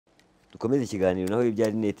dukomeze ikiganiro naho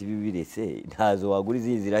ibyari net bibirese ntazo wagura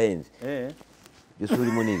izi zirahenze byose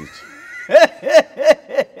urimo nibiki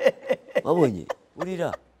wabonye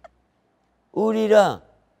urira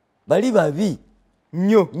bari babi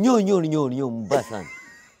nyo mbasana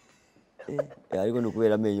ariko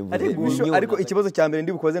nukubera amenyo mvuze ariko ikibazo cya mbere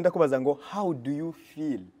ndi bukoze ndakubaza ngo how do you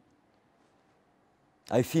feel?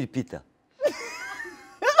 I feel Peter.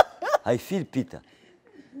 I feel Peter.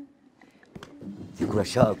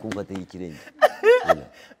 Zikurashaka kumfata ikirenge.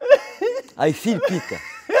 I feel Peter.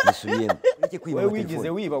 Nisubiyemo. Nike kwiba. Wewe wigize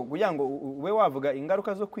wiba kugira ngo we wavuga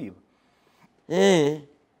ingaruka zo kwiba.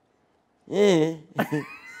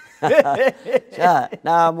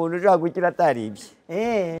 Nta muntu ushaka gukira ataribye.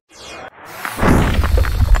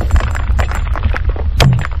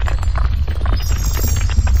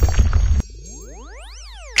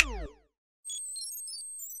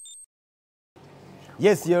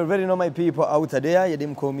 Yes, you already know my people out there. You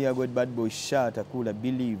didn't call me a good bad boy shot, a cooler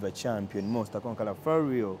believer, champion, monster, conqueror, for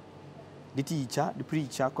real. The teacher, the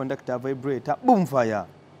preacher, conductor, vibrator, boom fire.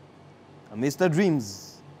 And Mr.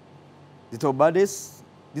 Dreams, the top baddest,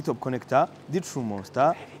 the top connector, the true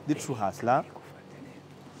monster, the true hustler.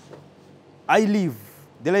 I live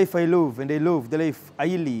the life I love, and I love the life I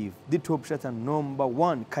live. The top shot and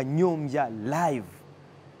 #1, Kanyombya live.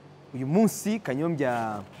 Uyu munsi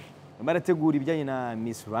Kanyombya barategura ibijyanye na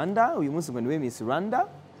Miss Rwanda. Uyu munsi ngo niwe Miss Rwanda.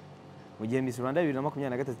 Mu gihe Miss Rwanda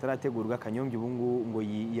 2023 itarategurwa, Kanyombya ubungu ngo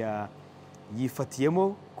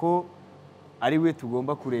yifatiyemo ko ari we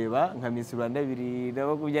tugomba kureba nka Miss Rwanda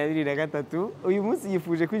 2023. Uyu munsi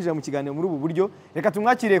yifuje kwinjira mu kiganiro muri ubu buryo. Reka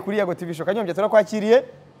tumwakiriye kuri Yago TV show. Kanyombya turakwakiriye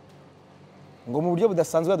ngo mu buryo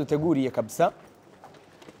budasanzwe duteguriye kabisa.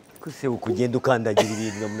 Kuse ukugenda ukandagira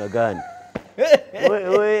ibintu na munagani.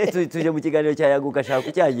 Tuje mu kiganiro cya Yago ukashaka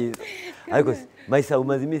kucyagiza. Ariko Mayisa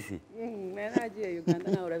umaze imisi? Naragiye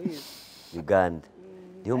Uganda nawe urabizi. Uganda.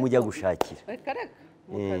 Niho mujya gushakira. Karaka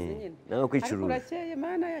mukazi nyine. Nawe kwicuruza. Urakeye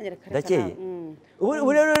mana yanyereka. Ndakeye.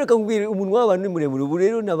 Ubu rero reka ngubwire umuntu w'abantu ni muremure. Ubu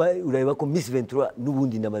rero ureba ko Miss Ventura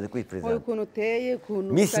n'ubundi ndamaze kwipresenta. Ukuntu uteye,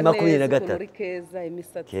 ukuntu Miss 23. Muri keza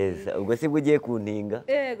imisatsi. Keza. Ubwo se ugiye kuntinga.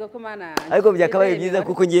 Yego ko mana. Ariko byakabaye byiza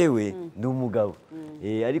kuko ngewe ndi umugabo.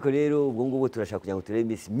 Ariko rero ubwo ngubu turashaka kugira ngo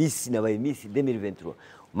turebe Miss nabaye Miss 2023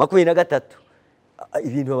 23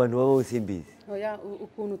 ibintu abantu baba bose mbizi. Oya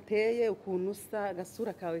ukuntu uteye, ukuntu usa,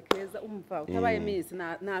 gasura kawe keza umva utabaye Miss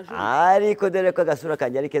na juru. Ariko dore ko gasura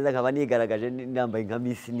kanje ari keza nkaba nigaragaje nambaye nka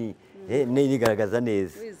Miss ni nigaragaza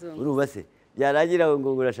neza. Urumva se byaragira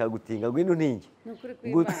ngo urashaka gutinga ngwino ntinge. Nukuri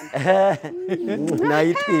kw'Imana.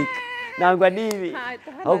 Nayitwika. Nangwa nibi.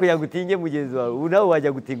 Aho kuya gutinge mugenzi wawe. Ubu nawe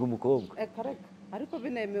wajya gutinga umukobwa. Kareka. Ariko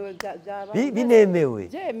binemewe byaba. Binemewe.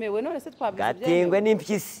 Byemewe none se twabize. Gatingwe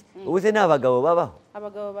n'impyisi. Ubu se n'abagabo babaho.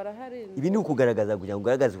 Abagabo barahari. Ibi ni ukugaragaza kugira ngo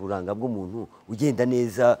ugaragaze uburanga bw'umuntu ugenda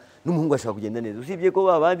neza n'umuhungu ashaka kugenda neza. Usibye ko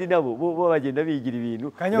babandi nabo bo bagenda bigira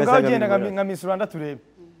ibintu. Kanyombya ugenda nka Miss Rwanda turebe.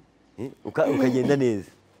 Ukagenda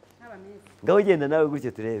neza. Ngaho ugenda nawe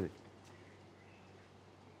gutyo turebe.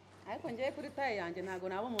 Ariko ngiye kuri taye yanjye ntago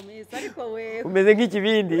nabo mu Miss ariko we umeze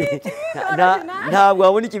nk'ikibindi. Ntabwo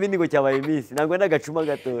wabona ikibindi ngo cyabaye Miss. Ntabwo n'agacuma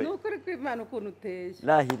gatoya. Nukuri kw'Imana ukuntu uteye.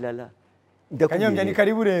 Lahilala. Kanyombya ni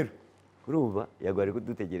karibu rero. Urumva Yago ari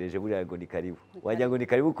kudutegereje buri Yago ni karibu. Wajya ngo ni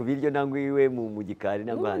karibu ku biryo nangwa iwe mu gikari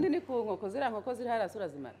nangwa. Nubundi ni ku nkoko zira nkoko ziri harasura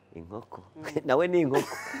zimara. Inkoko. Nawe ni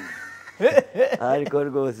inkoko. Ariko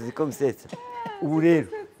rwose ziko msetsa. Ubu rero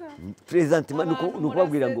presentement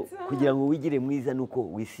nukubabwira ngo kugira ngo wigire mwiza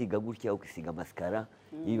nuko wisiga gutya ukisiga mascara.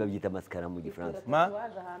 Ibi babyita mascara mu Gifaransa.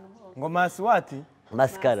 Ngo maswati?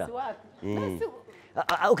 Mascara.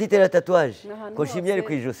 Ukitera tatuage ko shimye ari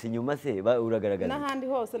kwijosi nyuma se uragaragaza n'ahandi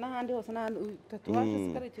hose tatuage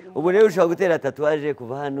sikari ikintu. Ubu rero ushobora gutera tatuage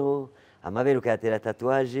kuva hano amabere ukayatera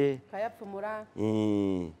tatuage kayapfumura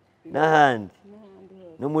n'ahandi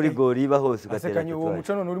no muri goriba hose ugatera tatuage. Uwo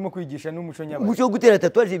muco none urimo kwigisha n'umuco nyabaki. Umuco gutera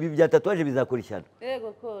tatuage ibi bya tatuage bizakurikirana.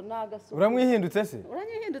 Yego ko nagasura. Uramwihindutse se?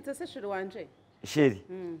 Uranyihindutse se shiri wanje. Sheri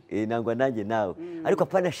nangwa nanjye nawe ariko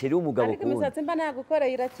apana sheri w'umugabo kundi ariko imisatsi mba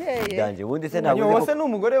nagukoreye irakeye danje ubundi se ntabwo wose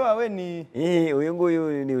n'umugore wawe ni uyu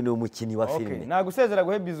nguyu ni umukinnyi wa filime nagusezera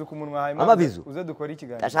guhebiza ku munwa haye amabizu uze dukora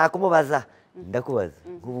ikiganiro ndashaka kumubaza ndakubaza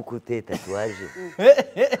nk'ubu kute tatuage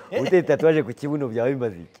ute tatuage ku kibuno byawe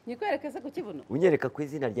bimaze iki nikwereke se ku kibuno unyereka ku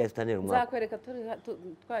izina rya Stanley umwaka nzakwereka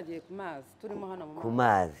twagiye ku mazi turimo hano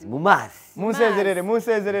mu mazi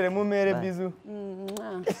musezerere mumere bizu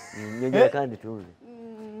nyongera kandi tuze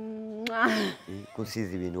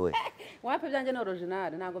kusiza ibintu we wape byanjye no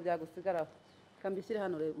original ntago byagusigaraho kambishyire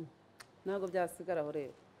hano rero ntago byasigaraho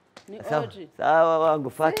rero ni OG sawa wangu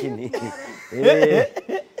fakini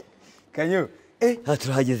Kanyo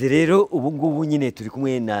turahageze rero ubu ngubu nyine turi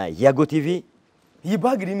kumwe na Yago TV. Iyi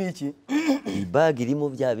bag irimo iki? Iyi bag irimo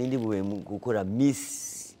bya bindi buwe mu gukora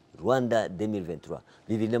Miss Rwanda 2023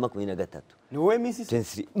 2023. Ni wowe Miss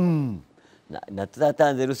 23. Na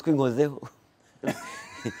tutatanze ruswa inkozeho.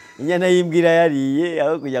 Inyana yimbwira yariye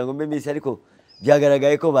aho kugira ngo mbe Miss ariko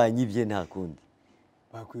byagaragaye ko banyibye nta kundi.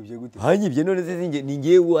 Bakwibye gute? Banyibye none se ni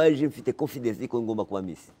ngiye waje mfite confidence ko ngomba kuba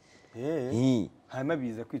Miss. Hanyuma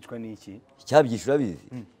biza kwicwa n'iki? Cyabyishura bizi.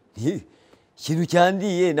 Ikintu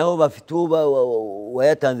cyandiye naho bafite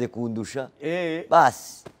wayatanze kundusha.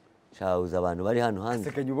 Basi shawuza abantu bari hano hanze.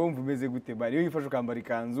 Sekanye ubumva umeze gute bari iyo yifashe ukambara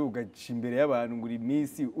ikanzu ugaca imbere y'abantu nguri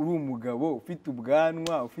Miss uri umugabo ufite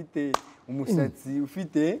ubwanwa ufite umusatsi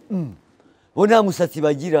ufite bo nta musatsi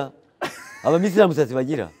bagira. Aba Miss nta musatsi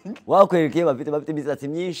bagira. Wakwerekeye bafite imisatsi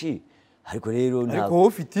myinshi. Ariko rero ariko wowe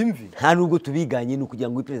ufite imvi. Nta nubwo tubiganye no kugira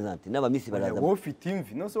ngo ipresente n'aba Miss baraza. Wowe ufite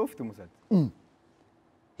imvi no so ufite umusatsi.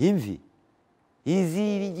 Imvi.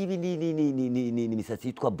 Izi ni misatsi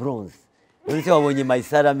yitwa bronze. Uretse wabonye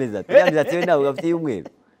Maisara ameza ati ya misatsi we nawe afite y'umweru.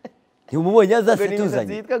 Ntimubonye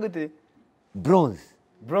azasituzanye. Yitwa gute? Bronze.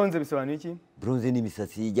 Bronze bisobanuye iki? Bronze ni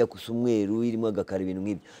misatsi ijya kusa umweru irimo agakara ibintu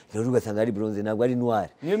nk'ibyo. Rero ugasanga ari bronze ntabwo ari noir.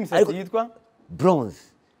 Niyo misatsi yitwa bronze.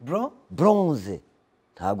 Bronze.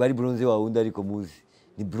 Ntabwo ari bronze wa wundi ariko muzi.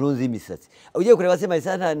 Ni bronze y'imisatsi. Ugiye kureba se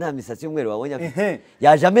Maisara nta misatsi y'umweru wabonye afite.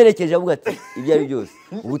 Yaje amerekeje avuga ati ibyo ari byose.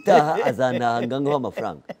 Ubutaha azanahanga ngaho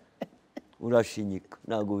amafaranga. Urashinyika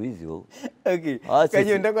ntago bizi wowe. Okay.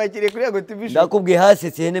 Kanyo ndakwakiriye kuri Yago TV show. Ndakubwiye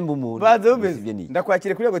hasetse hene mu muntu. Baza ubeze.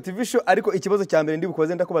 Ndakwakiriye kuri Yago TV show ariko ikibazo cya mbere ndi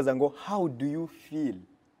bukoze ndakubaza ngo how do you feel?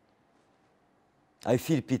 I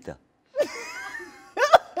feel Peter.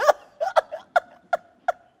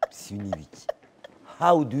 Sinibiki.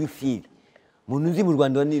 How do you feel? Muntu nzi mu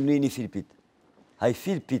Rwanda ni feel Peter. I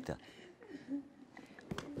feel Peter.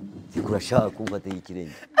 Sikurashaka kumfata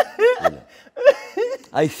ikirenge.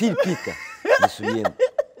 I feel Peter. Nisubiyemo.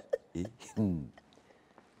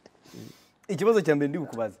 Ikibazo cya mbere ndi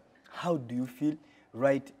bukubaza. How do you feel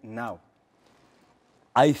right now?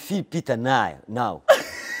 I feel Peter now.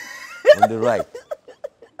 On the right.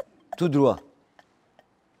 Tout droit.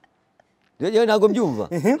 Ntabwo mbyumva.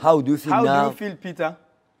 How do you feel now? How do you feel Peter?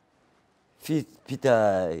 Feel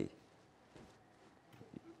Peter.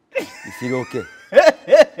 You feel okay?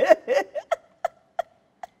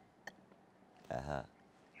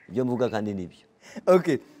 Ibyo mvuga kandi nibyo.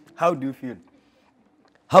 Okay. How do you feel?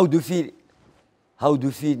 How do you feel? How do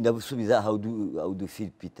you feel? Ndabusubiza how do you feel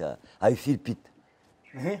Peter? I feel Peter.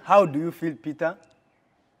 How do you feel Peter?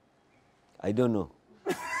 I don't know.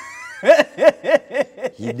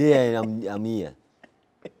 He there and I'm here.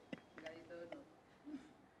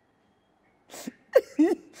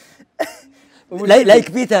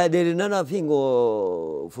 like Peter, there is nothing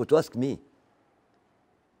for to ask me.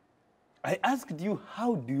 I asked you,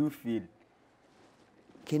 how do you feel?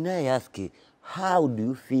 Can I ask you, how do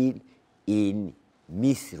you feel in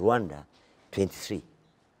Miss Rwanda 23?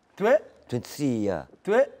 23, yeah.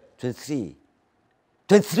 23.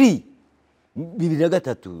 23.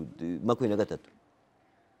 2023.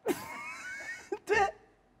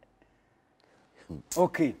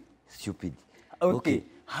 Okay. Stupid. Okay.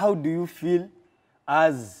 How do you feel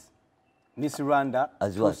as Miss Rwanda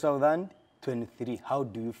as 2023? How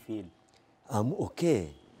do you feel? I'm okay,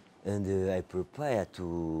 and I prepare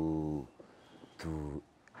to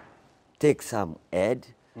take some aid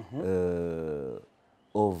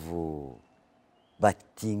of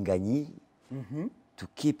Batinganyi to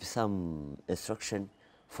keep some instruction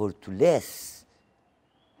for to less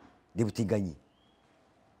the Batinganyi.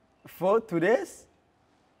 For today's?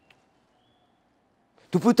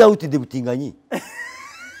 To put out the Batinganyi.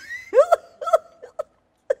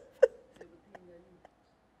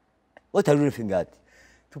 What are you laughing at?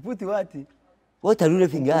 To put what? What are you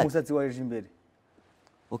laughing at? Umusatsi waje imbere.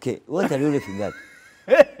 Okay, what are you laughing at?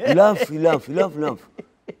 You laugh.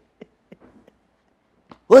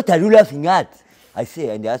 What are you laughing at? I say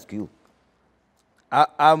and I ask you.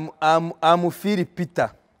 I'm feel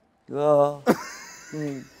Peter. Oh.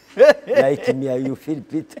 Like me, you feel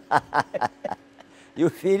Peter. You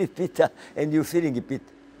feel Peter and you feeling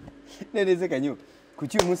Peter. Neze Kanyo.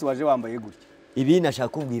 Kuki uyu munsi waje wambaye gutya? Ibi nashaka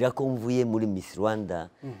kubwira ko mvuye muri Miss Rwanda.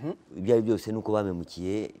 Ibyo ari byose nuko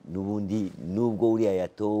bamemukiye nubundi nubwo uriya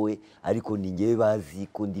yatowe ariko ningewe bazi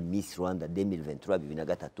ko ndi Miss Rwanda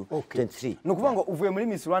 2023 23. Nukuvuga ngo uvuye muri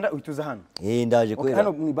Miss Rwanda uhituza hano. Ndaje kwera.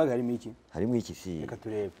 Hano mu bag harimo iki? Harimo iki si? Reka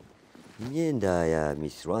turebe. Imyenda ya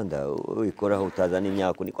Miss Rwanda uyikoraho utazana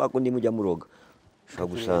imyako ni kwa kundi mujya muroga. Ushaka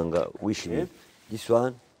gusanga wishimye. This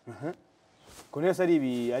one. Konesa ari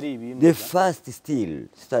ibi The first style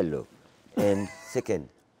and second.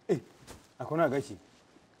 Ako ni agaki?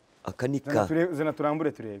 Aka ni ka. Zana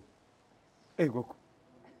turambure turebe. Goko.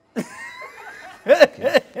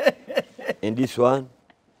 And this one.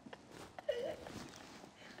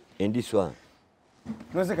 And this one.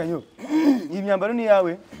 Nose Kanyo. Iyi myambaro ni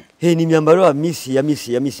yawe? Ni imyambaro ya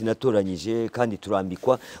misi natoranyije kandi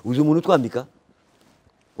turambikwa. Uzi umuntu twambika?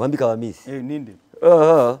 Wambika wa misi? Ninde?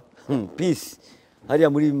 Peace. Hariya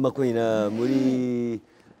muri makoina muri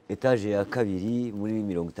etage ya kabiri muri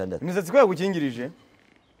 60. Imisatsi ko yagukingirije?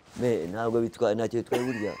 Ntabwo bitwa ntacyo bitwaye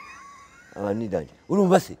burya. Abantu nidanje.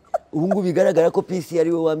 Urumva se? Ubu ngubu bigaragara ko Peace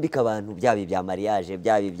ari we wambika abantu byabi bya mariage,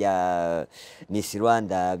 byabi bya Miss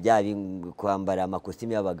Rwanda, byabi kwambara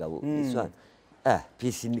amakositimu y'abagabo.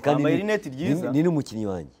 Peace kandi ni n'umukinnyi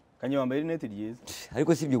wanjye. Kanyo wambaye rinete ryiza.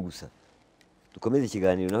 Ariko si byo gusa. Dukomeze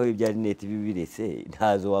ikiganiro naho ibya rinete bibirese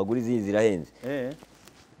ntazo wagura izi zirahenze.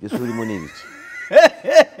 Byose urimo n'ibiki.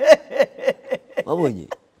 Wabonye?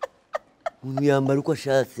 Umuntu yambara uko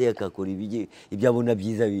ashatse akakora ibyo abona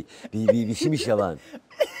byiza bishimisha abantu.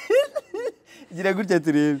 Gira gutya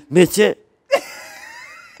turebe. Meke.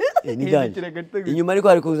 Ni danje. Inyuma ariko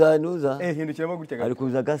ari kuza nuza. Hindukiramo gutya gato. Ari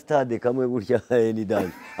kuza ga stade kamwe gutya ni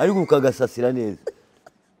danje. Ariko ukagasasira neza.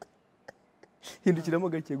 Hindukiramo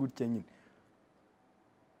gake gutya nyine.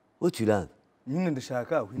 What you love? Nyine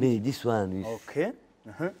ndashaka. This one is. Okay.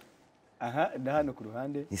 Aha, ndahano ku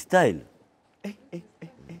ruhande. Style.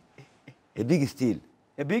 A big style.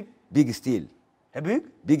 A big? Big style. A big?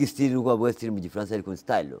 Big style uko abo style mu gifaransa ariko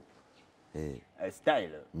style.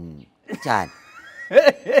 Style. Cyane.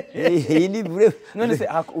 Ini bure. None se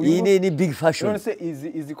ini ni big fashion. None se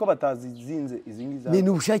izi ko batazizinze izi ngiza. Ni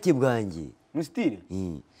ubushake bwanjye. Mu style?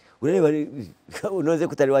 Urareba unoze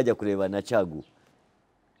kutari wajya kureba na cagu.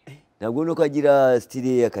 Ntabwo nuko agira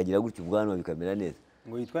style akagira gutyo ubwanwa bikamera neza.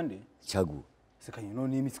 Ngo yitwa nde? Cagu. Se Kanyo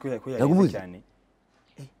none imitsi ko yagize cyane.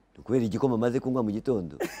 Kubera igikoma maze kunywa mu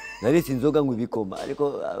gitondo. Naretse inzoga ngo ibikoma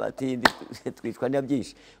ariko abatindi twitwa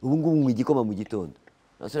nyabyinshi. Ubu ngubu mu igikoma mu gitondo.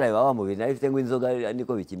 Nasura baba mu bintu narifite ngo inzoga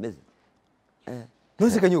niko bikimeze.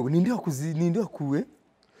 Nose Kanyo ninde wakuwe?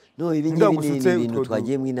 No ibi ibintu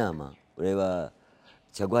twagiye mu inama. Ureba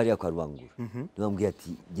Cagu hariya kwa Rwangura. Nibambwiye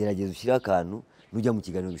ati gerageza ushyira akantu nujya mu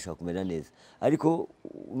kiganiro bishaka kumera neza. Ariko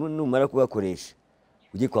numara kugakoresha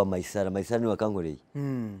ujye kwa Maisara ni wakankoreye.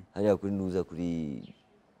 Hariya kuri nuza kuri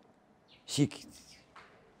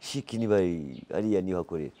Shiki ni bari ariya ni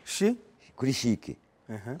hakorera. Kuri Shike.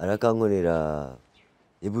 Arakankorera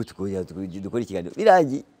ebutu ko dukora ikiganiro.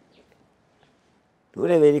 Birangi.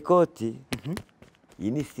 Turebera ikoti.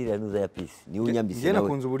 Iyi ni style nuza ya Peace. Ni unyambise nawe. Njye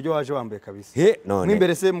nakunze uburyo waje wambaye kabisa. None.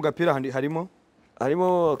 Mwimbere se mu gapira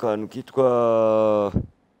harimo akantu kitwa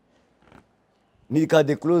ni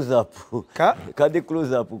kade close up. Kade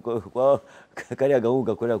close up kwa kari agahungu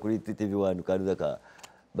gakorera kuri TV1 kanuza ka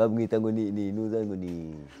bamwita ngo ni nuza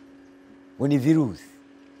ngo ni virus.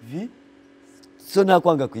 So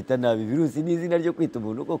nakwanga kwita nabi virus ni izina ryo kwita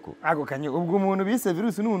umuntu koko. Ako Kanyo ubwo umuntu bise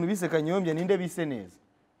virus n'umuntu bise Kanyombya ninde bise neza?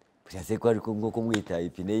 Byase ko ariko ngo kumwita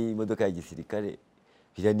ipine y'imodoka ya gisirikare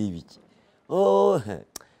bira nibiki.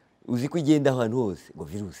 Uzi ko igenda ahantu hose ngo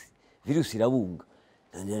virus irabunga.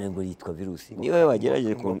 Nane ngo yitwa virus. Niwe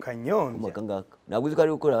wagerageje ku Kanyombya. Ngaka. Ntabwo uzi ko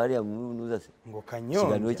ari gukora hariya nuza se. Ngo Kanyombya.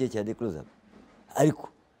 Kiganiro cye cya close up. Ariko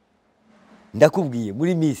ndakubwiye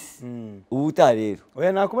muri Miss ubu utarero.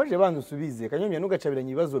 Oya nakubaje bantu usubize Kanyombya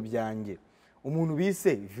nugacabiranye ibibazo byanjye. Umuntu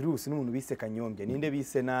bise virus n'umuntu bise Kanyombya ninde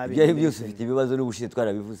bise nabi? Byari byose ufite ibibazo n'ubushize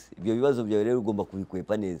twarabivuze. Ibyo bibazo byawe rero ugomba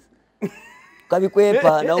kubikwepa neza.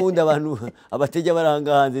 Kabikwepa na wundi abantu abatejya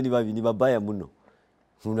baranga hanze ni babi ni babaya muno.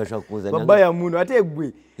 Umuntu ashaka kuzana babaya muno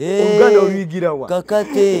ategwe. Ubwana ubigira wa.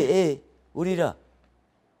 Kakate urira.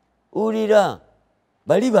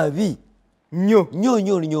 Bali babi.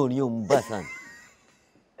 Nyo mbasana.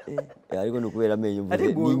 Ariko nukubera amenyo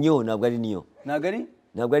mvuze ni nyo ntabwo ari niyo.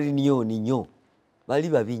 Ntabwo ari niyo ni nyo. Bali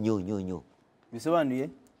babi nyo. Bisobanuye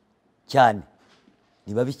cyane.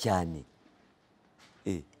 Ni babi cyane.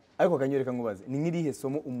 Ariko Kanyoreka ngubaze ni nkirihe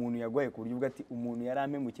somo umuntu yagwaye ku buryo bwati umuntu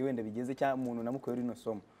yaramemukiye wenda bigeze cya umuntu namukoye rino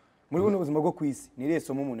somo. Muri buno buzima bwo kwisi ni irihe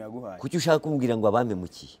somo umuntu yaguhaye? Kuki ushaka kumbwira ngo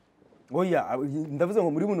abamemukiye? Oya ndavuze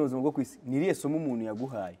ngo muri buno buzima bwo kwisi ni irihe somo umuntu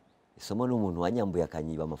yaguhaye? Isomo n'umuntu wanyambuye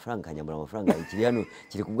akanyiba amafaranga kanyambura amafaranga ikiri hano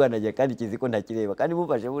kiri kubwanaje kandi kizi ko ntakireba kandi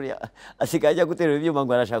mufashe buriya asigaye ajya guterura ibyuma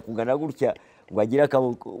ngo arashaka kungana gutya ngo agira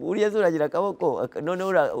akaboko buriya zuragira akaboko none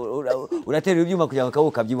uraterura ibyuma kugira ngo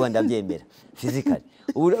akaboko kabyibuha ndabyemera physically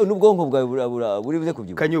n'ubwonko bwawe buribuze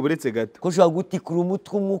kubyibuha Kanyo buretse gato ko ushobora gutikura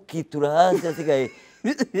umutwe umukitura hasi asigaye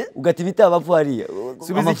ugati bitaba pfu hariya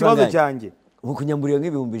subiza ikibazo cyanjye ubu kunyamburiye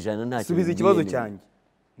nk'ibihumbi 100 nta subiza ikibazo cyanjye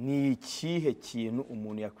ni ikihe kintu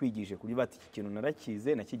umuntu yakwigishije kuri bati iki kintu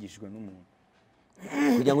narakize nakigishijwe n'umuntu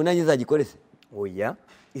kugira ngo nanjye nzagikore se? oya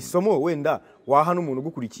isomo wenda waha n'umuntu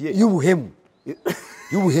ugukurikiye y'ubuhemu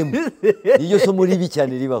niyo somo ribi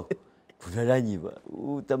cyane ribaho turaranyiba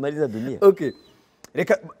utamariza dunia. Okay,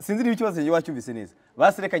 reka sinzi niba ikibazo cyawe wacyumvise neza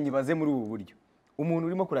basi reka nyibaze muri ubu buryo umuntu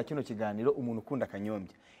urimo kura kino kiganiro umuntu ukunda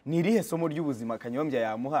Kanyombya ni irihe somo ry'ubuzima Kanyombya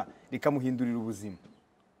yamuha rikamuhindurira ubuzima?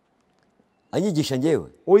 Anyigisha njyewe?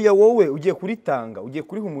 Oya wowe ugiye kuritanga ugiye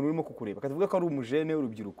kuriha umuntu urimo kukureba akavuga ko ari umujene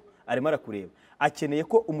w'urubyiruko arimo arakureba akeneye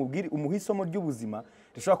ko umuha isomo ry'ubuzima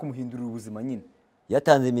rishobora kumuhindurira ubuzima nyine.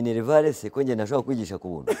 Yatanze minervale se ko njye nashobora kwigisha ku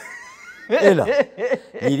buntu. Ela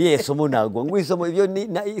niriye somo nagwa ngo isomo ibyo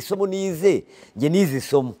isomo nize njye nize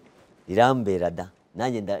isomo irambera da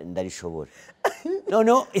nanjye ndarishobora.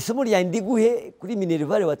 No isomo rya ndiguhe kuri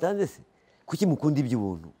minervale watanze se kuki mukunda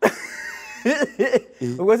iby'ubuntu?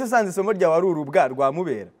 Ubwo se sanze isomo rya wari urubwa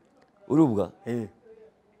rwamubera urubwa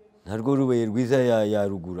ntarwo rubaye rwiza ya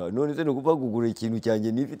rugura none se no kuva kugura ikintu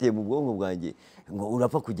cyanjye nifitiye mu bwonko bwanjye ngo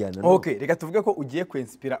urapfa kujyana. Okay, reka tuvuge ko ugiye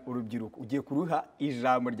kwinspira urubyiruko ugiye kuruha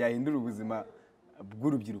ijambo ryahindura ubuzima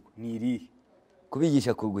bw'urubyiruko ni irihe?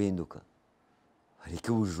 Kubigisha ku guhinduka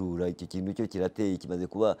ariko ubujura icyo kintu cyo kirateye kimaze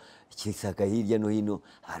kuba kisaka hirya no hino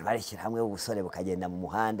abantu bareshyira hamwe ubusore bukagenda mu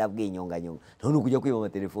muhanda bw'inyonganyonga none ukujya kwiba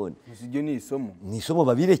amatelefone. Ibyo ni isomo. Ni isomo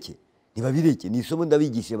babireke ntibabireke ni isomo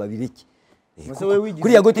ndabigishije babireke.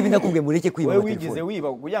 Kuri yago TV nakubwiye mureke kwiba amatelefone. Wewe wigize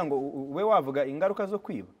wiba kugira ngo ube wavuga ingaruka zo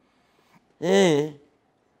kwiba.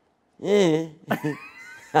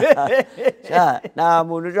 Nta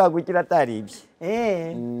muntu ushaka gukira ataribye.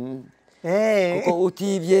 Kuko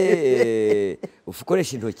utibye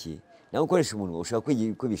ukoresha intoki nawe ukoresha umunwa ushaka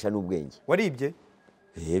kwibisha n'ubwenge. Waribye?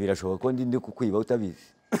 Birashoboka ko ndi kukwiba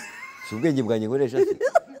utabizi. Si ubwenge bwanjye nkoresha se.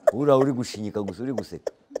 Ura uri gushinyika gusa uri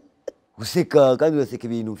guseka. Guseka kandi uraseka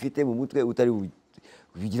ibintu ufite mu mutwe utari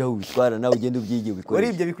ubigira ubitwara nawe ugenda ubyigiye ubikoresha.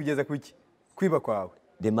 Waribye bikugeza kuki? Kwiba kwawe.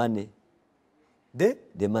 Demane.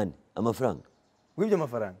 Demane amafaranga. Wibye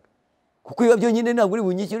amafaranga. Kuko iba byonyine ntabwo uri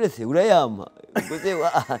bunyishyure se urayama. Ubwo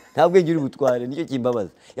nta bwenge uri butware nicyo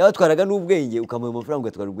kimbabaza. Yabatwaraga n'ubwenge ukamuha amafaranga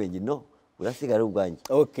ugatwara ubwenge no urasigara ubwanjye.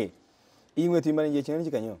 Okay. Iyi nkweto imara igihe kinini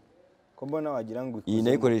kikanyo. Ko mbona wagira ngo iyi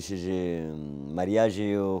nayikoresheje mariage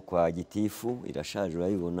yo kwa gitifu irashaje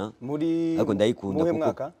urayibona. Muri ariko ndayikunda kuko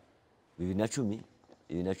mwaka 2010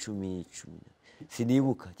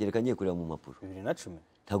 sinibuka kereka ngiye kureba mu mapuro 2010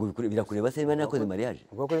 ntago birakureba se niba nakoze mariage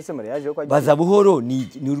ubwo ko se mariage yo kwa baza buhoro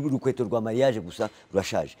ni urukweto rwa mariage gusa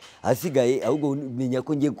rurashaje hasigaye ahubwo menya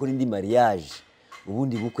ko ngiye gukora indi mariage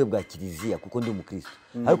ubundi bukwe bwa kiliziya kuko ndi umukristo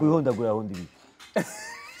ariko bihondagura aho ndi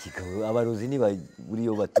kikaba abarozi niba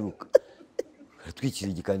buriyo baturuka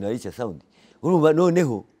twikira igikaniro ari cya sound urumva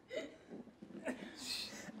noneho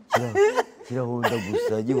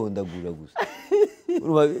gihondagura gusa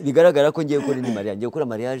urumva bigaragara ko ngiye gukora indi mariage ngiye gukora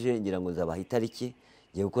mariage ngira ngo nzabaha itariki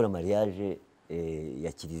ngiye gukora mariage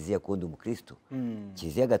ya kiliziya kuko ndi umukristo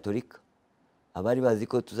kiliziya gatolika abari bazi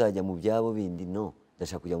ko tuzajya mu byabo bindi no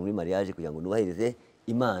ndashaka kujya muri mariage kugira ngo nubahirize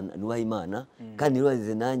Imana nubaha Imana kandi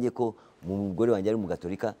nubahirize nanjye ko mu mugore wanjye ari mu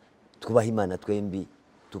gatolika twubaha Imana twembi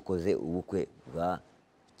tukoze ubukwe bwa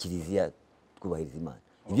kiliziya twubahiriza Imana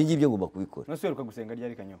ibyo ngibyo ngomba kubikora. Nasuheruka gusenga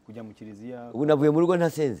ryari kanyo kujya mu kiliziya ubu navuye mu rugo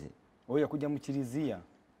ntasenze. Oya kujya mu kiliziya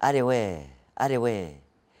are we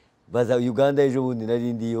baza Uganda ejo bundi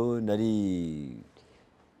nari ndiyo nari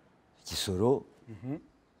Kisoro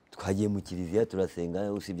twagiye mu kiliziya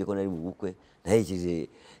turasenga usibye ko nari mu bukwe naherekeje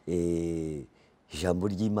ijambo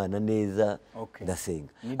ry'Imana neza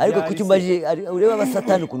ndasenga ariko kucyumbaje ureba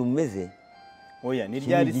abasatani ukuntu mumeze. Oya ni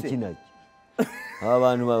ryari se aba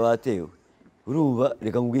bantu babatewe urumva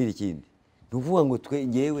reka ngubwire ikindi nuvuga ngo twe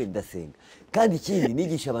ngewe ndasenga kandi ikindi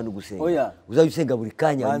nigisha abantu gusenga uzabisenga buri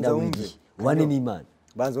kanya ndabungi ubane n'Imana.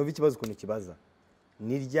 Banza wumve ikibazo ukuntu kibaza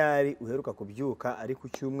ni ryari uheruka kubyuka ari ku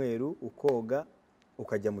cyumweru ukoga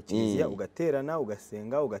ukajya mu kiliziya ugaterana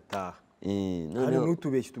ugasenga ugataha none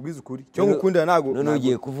n'utubeshye tubwiza ukuri cyo ngukundira nago none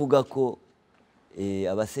ugiye kuvuga ko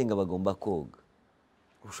abasenga bagomba koga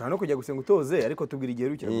ushaka no kujya gusenga utoze ariko tubwira igihe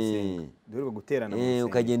rukira gusenga duheruka guterana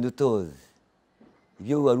ukagenda utoze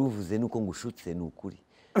ibyo wari uvuze nuko ngushutse n'ukuri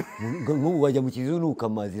nk'ubu wajya mu kiliziya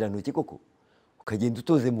n'ukamazira ntoki koko ukagenda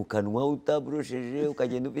utoze mu kanwa utabrosheje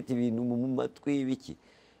ukagenda ufite ibintu mu matwi biki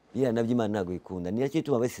biriya nabyo Imana ntago ikunda ni nacyo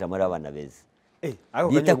ituma abasiramu ari abana beza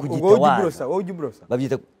bita kugitawaza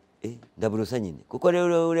babyita ndabrosa nyine kuko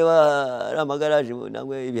rero ureba ari amagaraje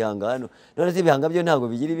nangwe ibihanga hano none se ibihanga byo ntago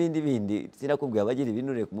bigira ibindi sinakubwiye abagira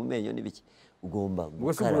ibinure ku mumenyo n'ibiki ugomba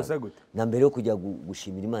gukaraba na mbere yo kujya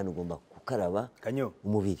gushimira Imana ugomba gukaraba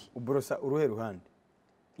umubiri ubrosa uruhe ruhande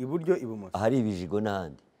iburyo ibumoso ahari ibijigo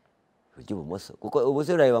n'ahandi ry'ibumoso kuko ubu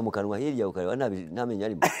se urareba mu kanwa hirya ukareba nta menyo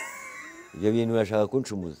arimo ibyo bintu urashaka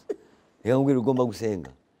kuncumuza reka ngwira ugomba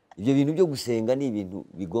gusenga ibyo bintu byo gusenga ni ibintu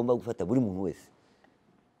bigomba gufata buri muntu wese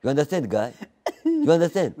you understand guy you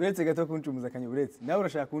understand uretse gato kuncumuza kanye uretse nawe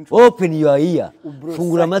urashaka kuncumuza open your ear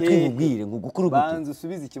fungura amatwi nkubwire nkugukuru gutu banza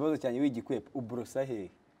usubize ikibazo cyanye w'igikwepa ubrosa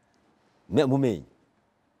he mu menyo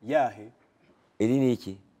yahe iri ni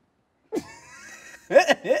iki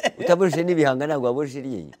utaburushe n'ibihanga ntabwo waburushe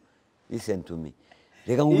iryinyo listen to me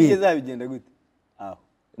reka nkubwire iyo zabigenda gute aho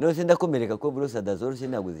nose ndakomereka ko burosa dazoroshye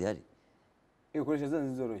ntabwo zihari ukoresha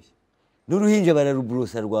zo zoroshye n'uruhinja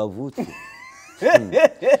bararuburosa rwavutse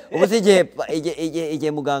ubu se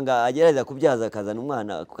igihe muganga agerageza kubyaza akazana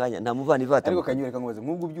umwana ako kanya nta muvana ivata ariko kanyureka ngoze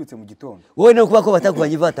nk'ubwo ubyutse mu gitondo wowe no kuba ko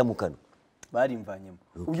batakuvanye ivata mu kanwa barimvanyemo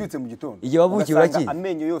ubyutse mu gitondo igihe wavukiye urakizi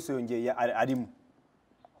amenyo yose yongeye arimo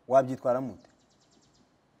wabyitwara mute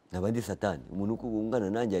nabandi satani umuntu ukungana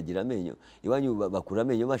nanjye agira amenyo iwanyu bakura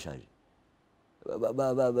amenyo bashaje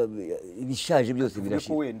ibishaje byose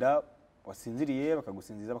birashira wenda wasinziriye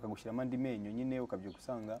bakagusinziza bakagushyiramo andi menyo nyine ukabyuka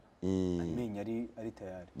usanga amenyo ari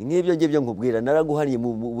tayari ni nk'ibyo ngibyo nkubwira naraguhariye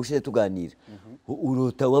mu bushize tuganira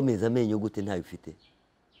urota wameza amenyo gute ntayo ufite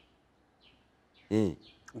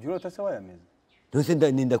ujya urota se wayameza nose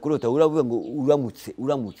ninda kurota uravuga ngo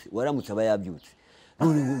waramutse aba yabyutse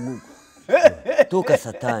toka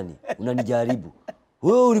satani unanijaribu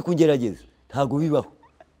wewe uri kungerageza ntago bibaho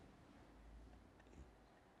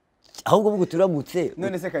ahubwo bugo turamutse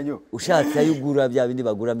none se kanyo ushatse ayugura bya bindi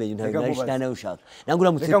bagura amenyo ntayo nashitana ushaka nangu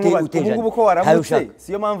uramutse uteje ubu ko waramutse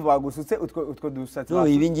siyo mpamvu bagusutse utwo dusatsi no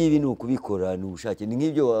ibi ngibi ni ukubikora ni ubushake ni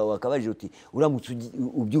nk'ibyo wakabajije uti uramutse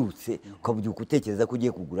ubyutse ukabyuka utekereza ko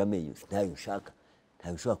ugiye kugura amenyo ntayo ushaka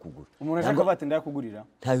ntayo ushaka kugura umuntu ashaka batenda yakugurira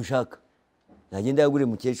ntayo ushaka nagenda yagure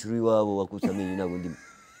mukecuru iwabo wakutse amenyo ntabwo ndimo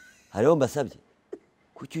hariho mbasabye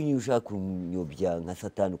kuki unyuye ushaka kunyobya nka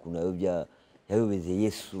satani ukuntu yayobeze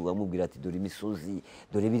Yesu amubwira ati dore imisozi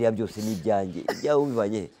dore biriya byose ni ibyanjye ibyawe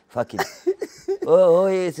ubivanye fucking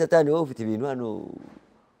satani wowe ufite ibintu hano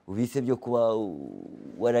ubise byo kuba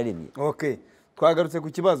wararemye okay twagarutse ku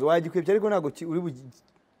kibazo wagikwebye ariko ntabwo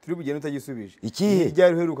turi bugende utagisubije ikihe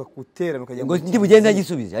ryari uheruka guterana ukajya ngo ndi bugende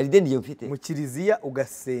ntagisubije hari deni mfite mu kiliziya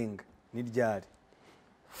ugasenga ni ryari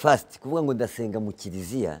fast kuvuga ngo ndasenga mu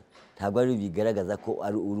kiliziya ntabwo ari bigaragaza ko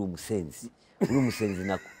ari uri umusenzi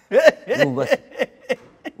nako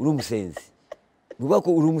uri umusenzi nuvuga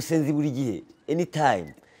ko uri umusenzi buri gihe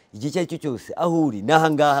anytime igihe cyari cyo cyose aho uri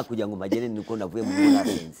nahangaha kugira ngo magere nuko navuye mu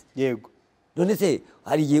nasenzi yego none se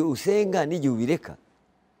hari igihe usenga n'igihe ubireka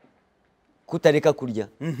kutareka kurya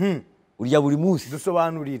urya buri munsi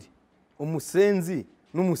dusobanurire umusenzi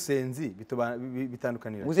n'umusenzi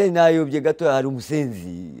bitandukanira umusenzi nayobye gato hari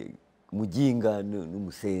umusenzi muginga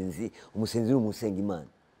n'umusenzi umusenzi n'umusenga Imana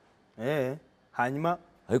hanyuma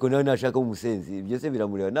ariko nawe nashaka umusenzi byose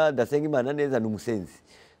biramureba ndasenga Imana neza n'umusenzi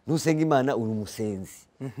nusenga Imana uri umusenzi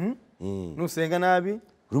nusenga nabi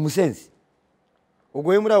uri umusenzi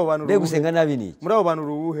ugoye muri abo bantu mbega gusenga nabi ni muri abo bantu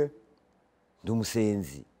uruhe ndi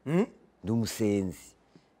umusenzi ndi umusenzi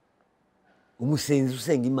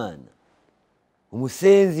usenga Imana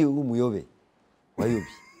umusenzi w'umuyobe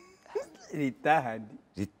wayobye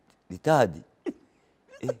ritahadi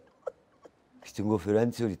mfite ingofero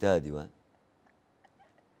yanditseho ritahadi wa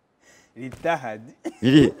ritahadi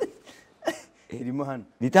irimo hano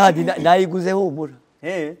ritahadi nayiguze humura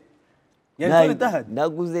yanditseho ritahadi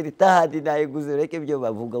naguze ritahadi nayiguze reke ibyo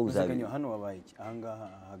bavuga uzabe hano wabaye iki ahangaha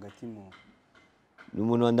hagati mu ni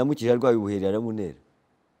umuntu wandamukije arwaye ubuheri aramunera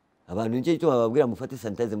abantu nicyo cyo bababwira mufate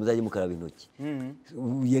sanitize muzajye mukaraba intoki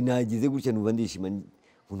uye nagize gutya nuba ndishima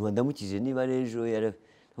umuntu wandamukije niba rejo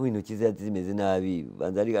intoki zimeze nabi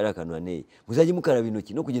banza ari akantu haneye muzajye mukaraba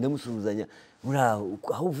intoki no kugenda musuhuzanya muri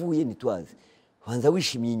aho uvuye ntitwaze banza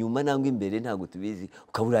wishimye inyuma nangwa imbere ntabwo tubizi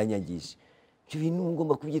ukaburanyagisha ibyo bintu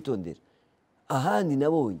ngomba kubyitondera ahandi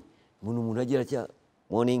nabonye umuntu agira cya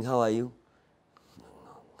morning how are you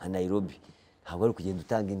nka Nairobi ntabwo ari kugenda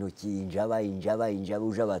utanga intoki injaba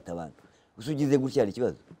ujabata abantu usugize gutya hari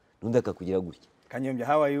ikibazo nundi akakugira gutya Kanyombya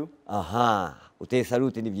how are you aha uteye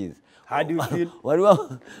salute ni byiza how do you feel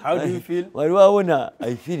how do you feel wari wabona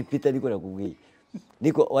I feel Peter niko nakubwiye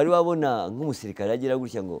niko wari wabona nk'umusirikare agira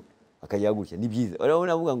gutya ngo akagira gutya ni byiza wari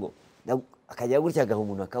wabona avuga ngo akagira gutya agaha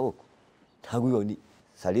umuntu akaboko ntabwo yoni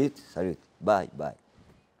salute bye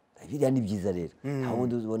biriya ni byiza rero nta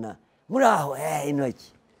wundi uzibona muri aho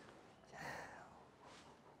intoki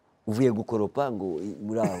uvuye gukoropa ngo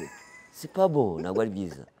muri aho si pabo ntabwo ari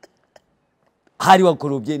byiza hari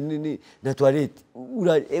wakorobye na toilette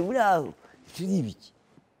muri aho turi ibiki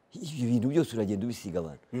ibyo bintu byose uragenda ubisiga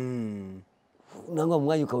abantu nangwa mu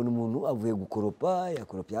mwanya ukabona umuntu avuye gukoropa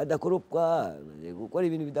yakoropa adakoropwa gukora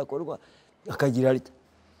ibintu bidakorwa akagira arita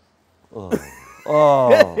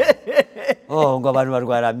ngo abantu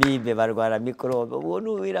barwara amibe barwara mikorobe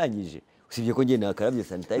ubona wirangije usibye ko ngenda nakarabye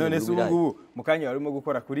sanitizer none se ubu ngubu mu kanya warimo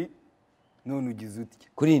gukora kuri none ugize utya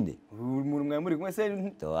kurinde umuntu mwe muri kumwe se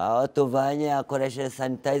aho tuvanye akoresha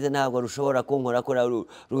sanitizer ntabwo rushobora kunkora ko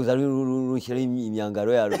ruza rushyira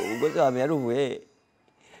imyangaro yaro ubwo zamenya ruvuye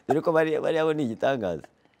dore ko bari abo ni igitangaza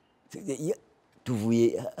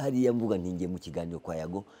tuvuye hariya mvuga ntingiye mu kiganiro kwa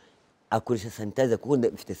Yago akoresha sanitizer kuko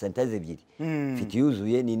mfite sanitizer ebyiri mfite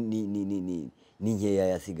yuzuye ni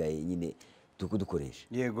nkeya yasigaye nyine dukoresha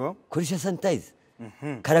yego koresha sanitizer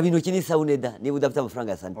karaba intoki n'isabune da niba udafite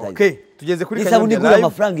amafaranga ya sanitizer okay tugeze kuri Kanyombya live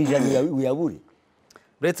amafaranga ijana uyabure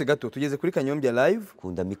uretse gato tugeze kuri Kanyombya live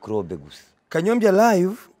kunda microbe gusa Kanyombya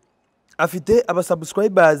live afite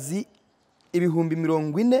abasubscribers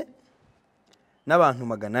 40,000 n'abantu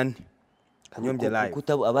 400 Kanyombya live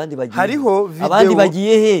abandi bagiye hariho video abandi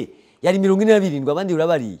bagiye he yari 47 abandi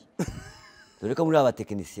urabariye dore ko muri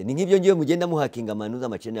abatekinisiye ni nk'ibyo ngiye mugenda muhakinga amanuza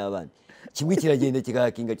amacene y'abandi kimwe kiragenda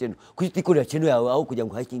kigahakinga cene kwitikora cene yawe aho kujya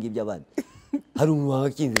ngo hakinga iby'abandi hari umuntu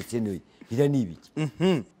wahakinze cene bira nibiki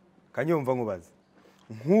Kanyumva nkubaza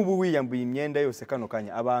nk'ubu wiyambuye imyenda yose kano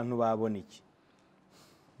kanya abantu babona iki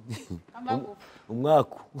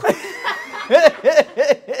umwaku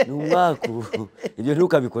ni umwaku ibyo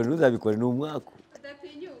ntukabikore ntuzabikore ni umwaku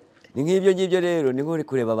ni nk'ibyo ngibyo rero ni nk'uri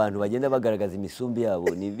kureba abantu bagenda bagaragaza imisumbi yabo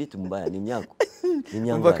ni bitumba ni imyaku ni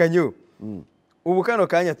imyangwa Kanyo ubu kano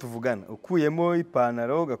kanya tuvugana ukuyemo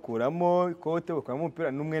ipantaro gakuramo ikote ukuramo umupira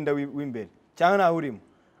n'umwenda w'imbere cyangwa nawe urimo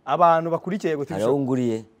abantu bakurikiye gutisha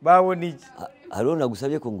aronguriye babona iki haro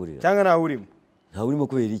nagusabye kungurira cyangwa nawe urimo nta urimo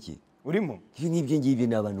kubera iki urimo ibyo ngibyo ngibyo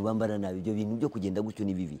n'abantu bambara nabi ibyo bintu byo kugenda gutyo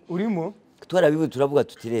ni bibi urimo twarabibu turavuga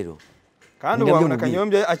tuti rero kandi ubona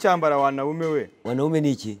Kanyombya acyambara wanaume we wanaume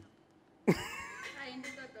ni iki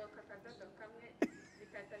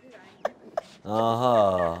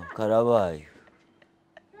aha karabaye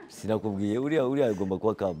sinakubwiye uriya agomba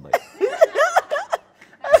kuba kambaye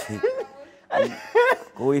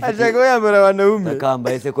ashaka yambara wanaume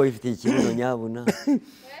kambaye se ko ifite ikibuno nyabuna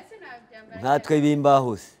nkatwe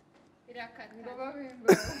bimbaho se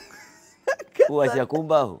uwashyira ku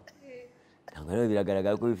mbaho ntabwo rero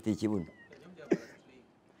biragaragara ko bifite ikibuno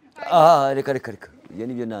reka ibyo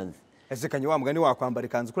nibyo nanze ese Kanyo wa mugani wakwambara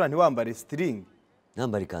ikanzu kuri ntiwambare string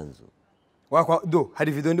nambara ikanzu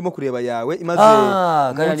hari video ndimo kureba yawe imaze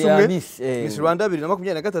kandi ya Miss Rwanda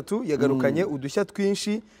 2023 yagarukanye udushya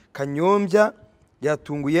twinshi Kanyombya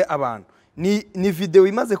yatunguye abantu ni video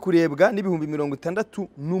imaze kurebwa n'ibihumbi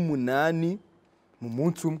 68 mu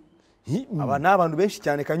munsi umwe aba n'abantu benshi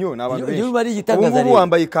cyane Kanyo n'abantu benshi ubu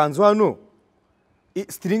wambaye ikanzu hano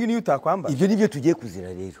string niyo utakwambara ibyo nibyo tugiye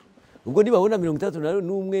kuzira rero ubwo nibabona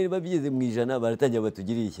 31 babigeze mu ijana baratangira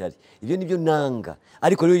batugiriye ishyari ibyo nibyo nanga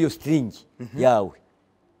ariko rero iyo string yawe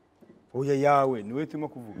oya yawe niwe turimo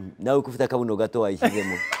kuvuga nawe kufite akabuno gato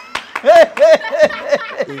wayishyizemo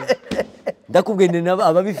ndakubwene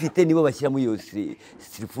ababifite nibo bashyira muri iyo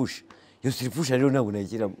stripusha iyo stripusha rero ntabwo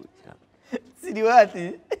nayishyiramo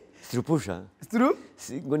siriwati stripusha stru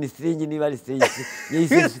ngo ni string niba ari string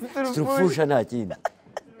stripusha nta kindi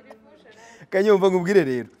Kanyumva ngubwire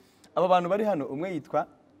rero aba bantu bari hano umwe yitwa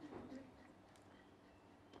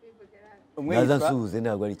nazansuze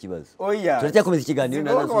ntabwo ari ikibazo oya turacyakomeza ikiganiro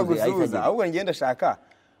nazansuze ahitagira ahubwo ngenda shaka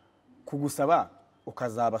kugusaba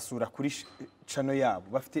ukazabasura kuri channel yabo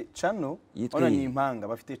bafite channel ona ni impanga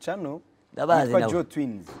bafite channel yitwa Joe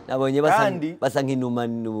Twins nabonye basa nk'inuma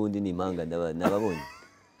n'ubundi ni impanga nababonye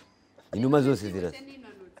inuma zose zirasa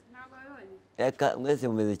eka mwese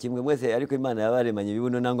mumeze kimwe mwese ariko Imana yabaremanye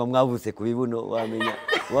ibibuno nangwa mwavutse ku bibuno wamenya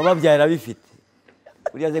wababyara bifite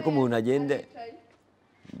uriya ze ko umuntu agende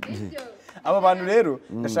aba bantu rero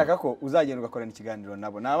ndashaka ko uzagenda ugakorana ikiganiro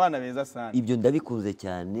nabo n'abana beza sana ibyo ndabikunze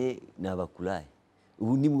cyane nabakuraye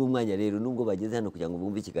ubu ni mwe mwanya rero nubwo bageze hano kugira ngo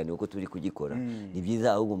bumve ikiganiro ko turi kugikora ni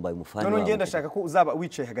byiza ahubwo mbaye umufana none ngenda ndashaka ko uzaba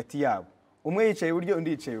wicaye hagati yabo umwe yicaye iburyo undi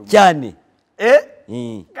yicaye ibumoso cyane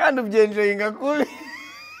kandi ubyenjeye ngakubi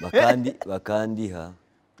bakandiha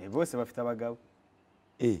bose bafite abagabo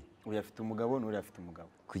uyu afite umugabo n'uri afite umugabo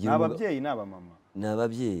kugira ababyeyi n'abamama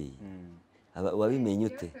n'ababyeyi wabimenye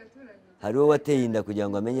ute hari uwo wateye inda kugira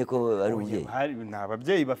ngo amenye ko ari umubyeyi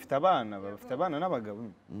n'ababyeyi bafite abana n'abagabo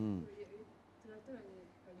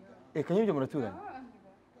Kanyombya muraturanye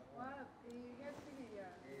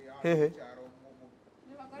hehe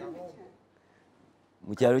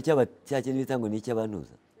mu cyaro cya kintu bita ngo ni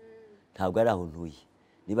icy'abantuza ntabwo ari aho ntuye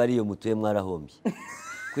niba ari iyo mutuye mwarahombye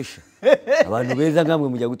kwisha abantu beza nkamwe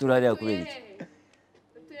mujya gutura hariya kubera iki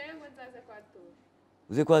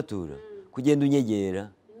uze kwatura kugenda unyegera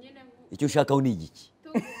icyo ushakaho ni igiki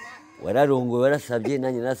wararongoye warasabye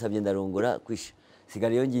nanjye narasabye ndarongora kwisha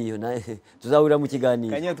sigara iyo ngiyo tuzahurira mu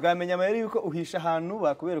kiganiro Kanyo twamenya amayeri yuko uhisha ahantu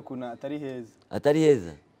bakubera ukuntu atari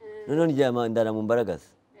heza none njyama ndara mu mbaragasa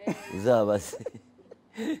uzabaze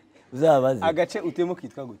agace utemo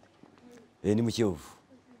kitwa gute ni mu Kiyovu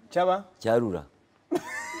cyaba cyarura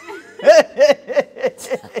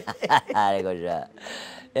ariko ja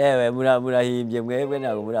ewe murahimbye mwebwe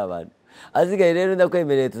ntabwo muri abantu asigaye rero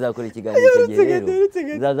ndakwemereye tuzakora ikiganiro icyo gihe rero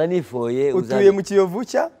uzaza nifoye utuye mu Kiyovu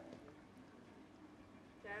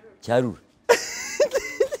cyarura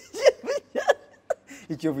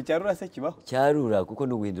Ikiyovu cyarura se kibaho cyarura kuko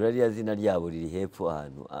no guhindura ariya zina ryabo riri hepfo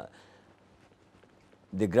ahantu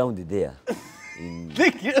the ground there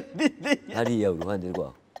hariya uruhande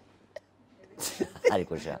rwaho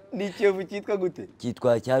ariko sha ni Ikiyovu cyitwa gute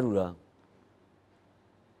cyitwa cyarura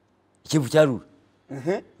Ikiyovu cyarura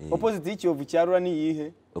opposite y'Ikiyovu cyarura ni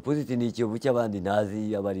iyihe opposite ni Ikiyovu cy'abandi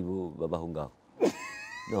ntazi abari bo babaho ngaho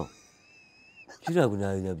no ntabwo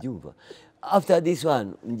nabyumva after this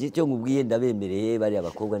one nje cyo ngubwiye ndabemereye bari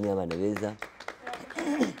abakobwa n'abana beza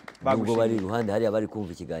nubwo bari iruhande hari abari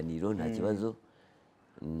kumva ikiganiro nta kibazo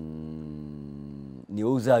ni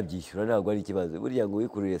wowe uzabyishyura ntabwo ari ikibazo burya ngo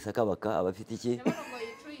wikurure sakabaka abafite iki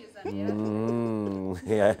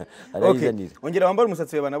arayizanira ongera wambara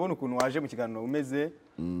umusatsi we banabona ukuntu waje mu kiganiro umeze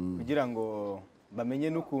kugira ngo bamenye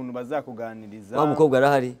n'ukuntu bazakuganiriza wa mukobwa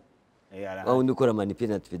arahari wa wundi ukora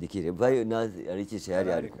manipine na pedicure vayo nazi aricisha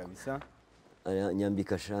yari ariko kabisa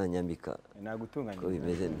nyambika sha nyambika nagutunganyiriza ko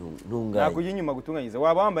bimeze ntunganye nakujya inyuma gutunganyiza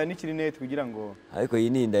waba wambaye n'ikirinete kugira ngo ariko iyi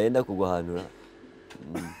ni inda yenda kugwahanura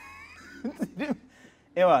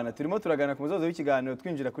Ewana turimo turagana ku muzozo w'ikiganiro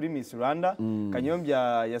twinjira kuri Miss Rwanda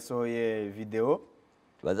Kanyombya yasohoye video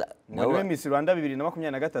nawe Miss Rwanda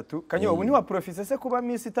 2023 Kanyo ubu ni wa professor se kuba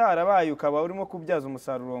Miss itarabaye ukaba urimo kubyaza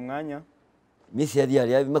umusaruro mu mwanya Miss yari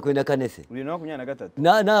 24 se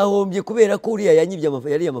 2023 nahombye kubera ko uriya yanyibye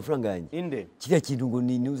yari amafaranga yanjye inde kiriya kintu ngo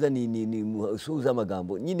ni uza ni suza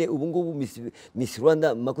amagambo nyine ubu ngubu Miss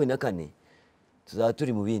Rwanda 24 tuzaba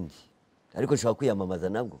turi mu bindi ariko nshaka kwiyamamaza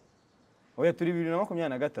nabwo oya turi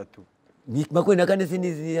 2023 24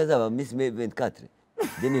 sinizi yazaba Miss 24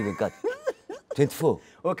 2024 24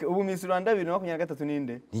 okay ubu Miss Rwanda 2023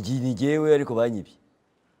 ninde ni jewe ariko banyibye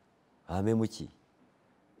amemuki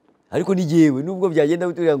ariko ni jewe nubwo byagenda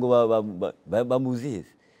guturira ngo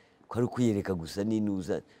bamuziheze ko ari kwiyereka gusa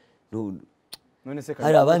ninuza none se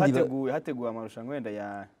hari abandi hateguwe amarushanwa wenda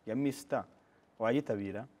ya Mr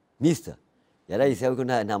wayitabira Mr yarayise ariko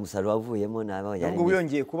nta musaruro wavuyemo naba yari ubwo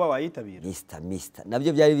yongeye kuba wayitabira Mr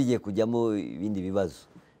nabyo byari bigiye kujyamo ibindi bibazo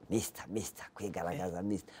Mr kwigaragaza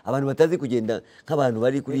Mr abantu batazi kugenda nk'abantu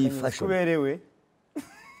bari kuri fashion kuberewe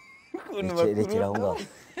rekera aho ngaho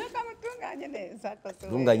kamutunganye neza kose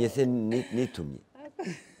ntunganye se nitumye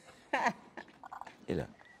era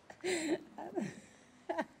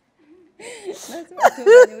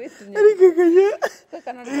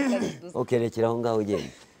okay rekera aho ngaho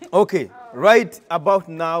ugenda. Okay, right about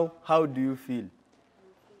now, how do you feel?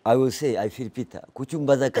 I will say I feel Peter.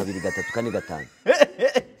 Kuchumbaza kabiri gatatu kane gatanu.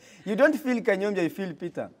 You don't feel Kanyombya, you feel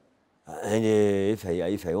Peter. And if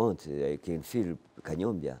I want, I can feel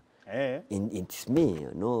Kanyombya. It's me,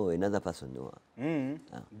 no another person. No.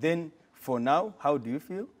 Then for now, how do you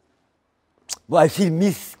feel? Well, I feel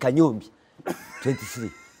Miss Kanyombya,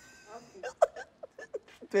 23.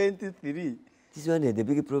 23. This one is the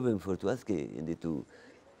big problem for to ask and to.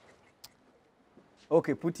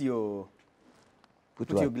 Okay, put your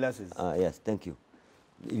glasses. Yes, thank you.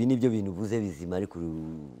 Ibi nibyo bintu buze bizima ariko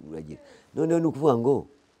uragira. None no kuvuga ngo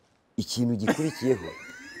ikintu gikurikiyeho.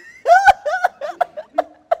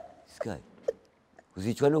 Sky.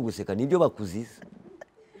 Uzicwa no guseka nibyo bakuziza.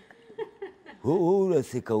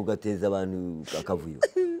 Uraseka ugateza abantu akavuyo.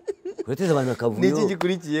 Urateza abantu akavuyo. Niki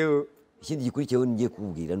gikurikiyeho? Ikindi gikurikiyeho ngiye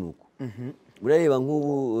kubwira nuko. Urareba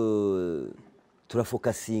nk'ubu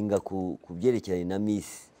turafokasinga ku byerekeranye na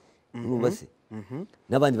Miss. Urumva se?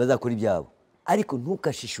 N'abandi bazakora ibyabo. Ariko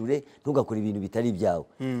ntukashishure ntugakora ibintu bitari ibyawe.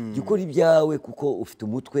 Gikora ibyawe kuko ufite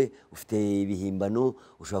umutwe, ufite ibihimbano,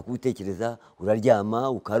 ushobora kubitekereza, uraryama,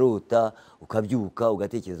 ukarota, ukabyuka,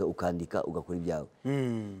 ugatekereza, ukandika, ugakora ibyawe.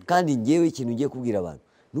 Kandi ngewe ikintu ngiye kubwira abantu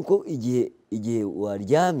nuko igihe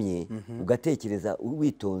waryamye ugatekereza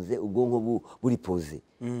witonze ubwonko buri pose,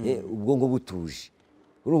 ubwonko butuje.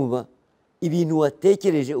 Urumva ibintu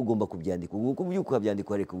watekereje ugomba kubyandika, uko byuka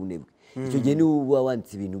byandika reka ubunebwe. Icyo gihe ni uba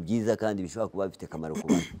wanditse ibintu byiza kandi bishobora kuba bifite akamaro ku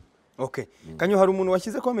bantu. Okay. Kanyo hari umuntu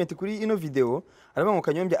washyize comment kuri ino video aravuga ngo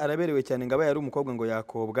Kanyombya araberewe cyane ngaba yari umukobwa ngo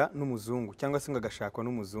yakobwa n'umuzungu cyangwa se ngo agashakwa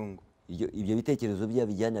n'umuzungu. ibyo bitekerezo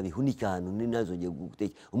byabijyana bihunika ahantu ntazongeye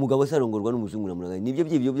gutekereza. Umugabo se arongorwa n'umuzungu na muranganya, nibyo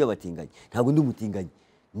by'ibyo by'abatinganyi. Ntabwo ndi umutinganyi,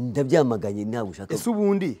 ndabyamaganye, ntabwo ushaka. Ese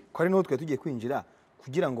ubundi ko ari naho twe tugiye kwinjira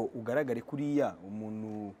kugira ngo ugaragare kuriya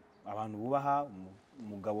umuntu abantu bubaha,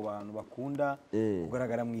 umugabo abantu bakunda,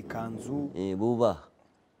 ugaragara mu ikanzu,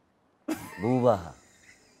 bubaha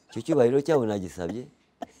icyo cyubahiro cyabo nagisabye.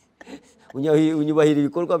 Unyubahira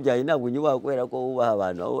ibikorwa byawe, ntabwo unyubaha kubera ko wubaha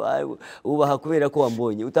abantu, wubaha kubera ko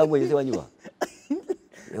wambonye. Utambonye se wanyubaha?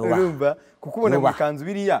 urumva kukubona mu ikanzu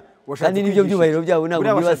biriya kandi nibyo byubahiro byabo,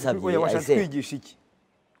 ntabwo bibasabye. Washatse kwigisha iki?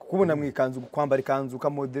 Kukubona mu ikanzu, kwambara ikanzu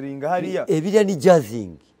ukamoderinga hariya, biriya ni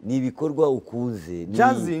jazzing, ni ibikorwa ukunze.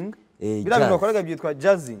 Jazzing? Biriya bintu bakoraga byitwa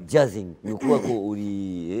jazzing. Jazzing ni ukuvuga ko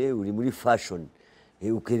uri muri fashion,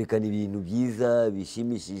 ukerekana ibintu byiza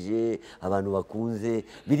bishimishije abantu bakunze,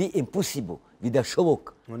 biri impossible,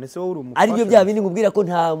 bidashoboka. None se wowe uri umufasha? Aribyo bya bindi ngubwira ko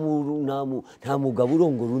nta mugabo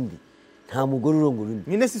urongora undi, nta mugore urongora undi.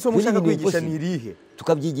 Nyine si so mushaka kwigisha ni irihe?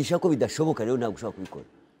 Tukabyigisha ko bidashoboka, rero ntabwo ushaka kubikora.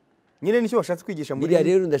 Nyine nicyo washatse kwigisha muri biriya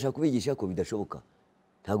rero, ndashaka kubigisha ko bidashoboka,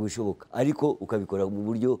 ntabwo bishoboka, ariko ukabikora mu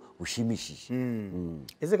buryo bushimishije.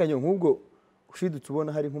 Ese Kanyo, nk'ubwo ushidutse ubona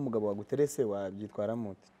hari nk'umugabo waguterese,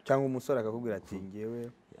 wabyitwaramo cyangwa umusore akakubwira ati ngewe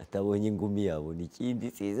atabonye ingumi yabo ni ikindi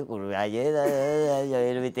sizi ukuntu yagenda,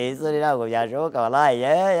 ibintu biteye isoni, ntabwo byashoboka wallahi.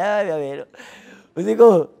 Uzi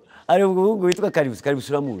ko hari umuhungu witwa Karibuso. Karibuso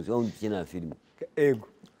uramuzi, wa wundi ukina filime? Ego.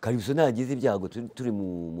 Karibuso nagize ibyago, turi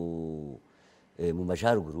mu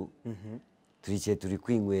majyaruguru, turicaye turi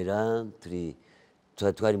kwinywera,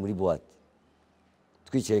 twari muri boîte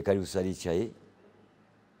twicaye. Karibuso aricaye,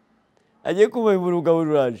 agiye kumva urugabo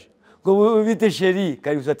ruraje ngo bite sheri.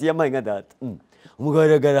 Karibuso ati yamaye nka data. Umugabo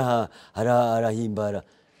arahimbara,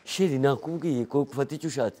 sheri nakubwiye ko gufata icyo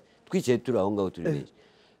ushatse. Twicaye turi aho ngaho turi benshi.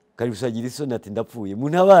 Karibuso agira isoni ati ndapfuye,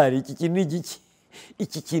 muntabare, iki kintu ni igiki,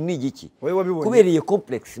 iki kintu ni igiki. Kubera iyo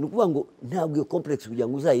complex, ni ukuvuga ngo ntabwo iyo complex kugira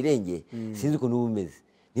ngo uzayirenge, sinzi ukuntu uba umeze.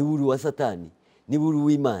 Niba uri uwa Satani, niba uri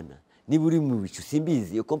uw'Imana, niba uri mu bicu,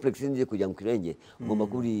 simbizi. Iyo complex nje kugira ngo ukirenge, ugomba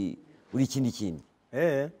kuba uri ikindi kintu.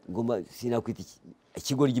 Ngomba sinakwita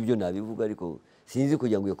ikigoryi ibyo nabivuga, ariko sinzi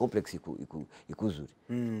kugira ngo iyo complex ikuzure.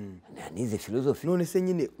 Nize philosophy. None se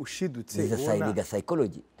nyine ushidutse ubona niga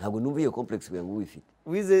psychology, ntabwo numva iyo complex kugira ngo ubifite.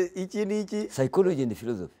 Wize iki n'iki? Psychology and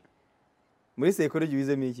philosophy. Muri psychology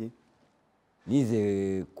wizemo iki?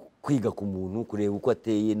 Nize kwiga ku muntu, kureba uko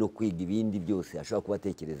ateye no kwiga ibindi byose ashobora kuba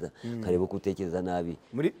atekereza, kareba uko utekereza nabi,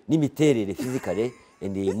 n'imiterere physically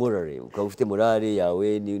and morale. Ukaba ufite morale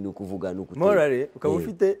yawe, ni ukuvuga no kutera morale, ukaba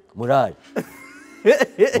ufite morale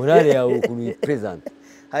morale yawe ukuntu present.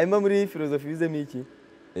 Hanyuma muri philosophy wizemo iki?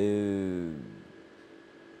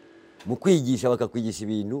 Mu kwigisha bakakwigisha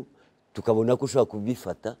ibintu, tukabona ko ushobora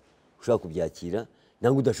kubifata, ushobora kubyakira,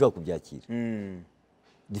 nangwa udashobora kubyakira.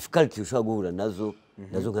 Difficulty ushobora guhura nazo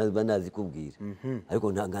nkaba nazikubwira,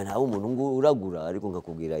 ariko nta umuntu uragura, ariko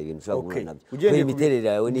nkakubwira ibintu ushobora guhura nabyo. Kubera imiterere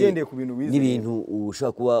yawe n'ibintu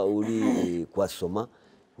ushobora kuba uri kwasoma,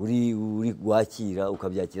 uri wakira,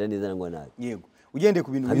 ukabyakira neza nangwa nabi. Yego. Ugendeye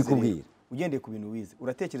ku bintu wize, ugendeye ku bintu wize,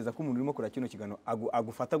 uratekereza ko umuntu urimo kora kino kigano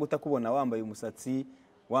agufata guta kubona wambaye umusatsi,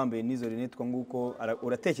 wambaye n'izo rinetwa nguko,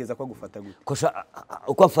 uratekereza ko agufata gute?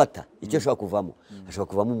 Uko afata icyo ashobora kuvamo, ashobora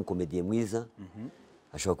kuvamo umukomediye mwiza,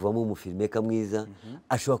 ashobora kuvamo umufilmeka mwiza,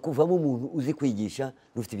 ashobora kuvamo umuntu uzi kwigisha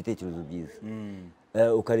n'ufite ibitekerezo byiza.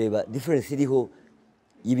 Ukareba difference iriho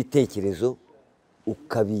y'ibitekerezo,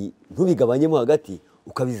 ntubigabanyemo hagati,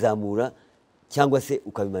 ukabizamura cyangwa se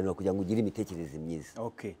ukabimanura kugira ngo ugire imitekerereze myiza.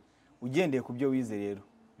 Okay. Ugendeye ku byo wize rero,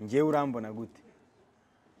 ngewe urambona gute?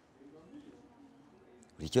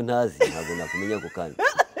 Icyo ntazi ntabwo nakumenya ako kanya.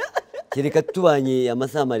 Kereka tubanye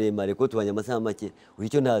amasaha maremare, ko tubanye amasaha make, uri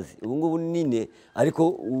icyo ntazi. Ubu ngubu nine, ariko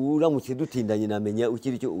uramutse dutindanye namenya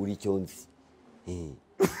ukiri icyo uri icyo nzi.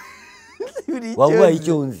 Wabaye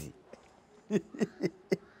icyo nzi.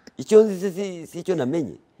 Icyo nzi si icyo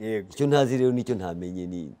namenye. Icyo ntazi rero nicyo ntamenye,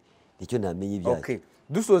 nicyo ntamenye ibyaje. Okay.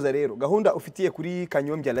 Dusoza rero, gahunda ufitiye kuri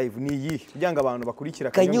Kanyombya live ni iyi kugira ngo abantu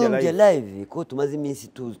bakurikira Kanyombya live ko tumaze iminsi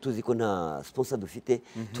tuzi ko nta sponsor dufite,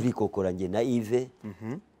 turikokora nge na Yves.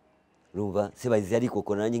 Rumva se bayizi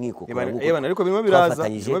arikokora nanjye nkikokora nkuko. Ariko birimo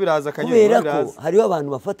biraza Kanyombya. Kubera ko hariho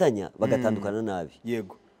abantu bafatanya bagatandukana nabi.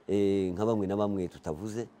 Yego. Nka bamwe na bamwe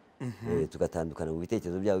tutavuze, tugatandukana mu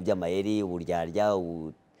bitekerezo byabo by'amayeri, uburyarya,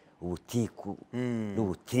 ubutiku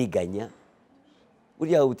n'ubutiriganya.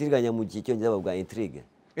 Uriya ubutiriganya mu cyongereza bavuga intrigue.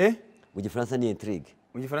 Mu Gifaransa ni intrigue.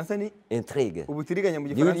 Mu Gifaransa ni intrigue. Ubutiriganya mu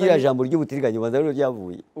Gifaransa ni jambo ry'ubutiriganya ubanza rero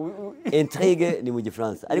ryavuye. Intrigue ni mu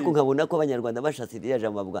Gifaransa. Ariko nkabona ko abanyarwanda bashatse iriya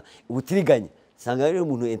jambo bavuga ubutiriganya. Sanga rero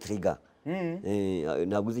umuntu intriga.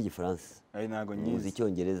 ntabwo uzi igifaransa ntabwo uzi nyizi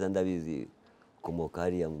icyongereza ndabizi ukomoka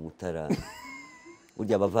hariya mu Mutara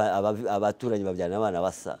burya abaturanyi babyana abana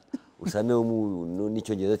basa usa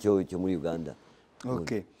n'icyongereza cyo muri Uganda.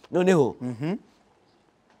 Noneho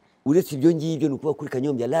uretse ibyo ngibyo ni ukuba kuri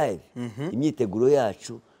Kanyombya live imyiteguro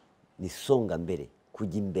yacu ni songa mbere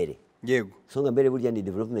kujya imbere. Yego Songa mbere burya ni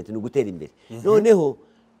development ni ugutera imbere. Noneho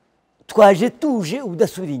twaje tuje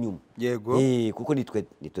udasubira inyuma. Yego kuko nitwe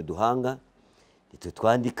duhanga nitwe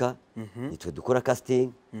twandika nitwe dukora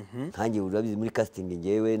casting nkanjye urabizi muri casting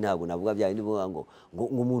ngewe ntabwo navuga bya nivuga ngo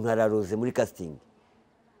umuntu araroze muri casting.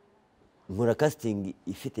 Nkora casting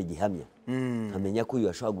ifite gihamya nkamenya ko uyu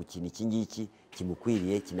ashobora gukina iki ngiki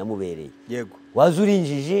kimukwiriye kinamubereye. Yego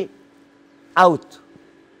wazurinjije out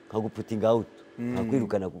nkaguputinga out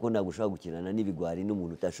nakwirukana kuko ntabwo ushobora gukinana n'ibigwari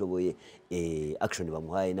n'umuntu utashoboye action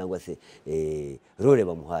bamuhaye nangwa se role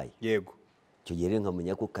bamuhaye. Yego cyo gihe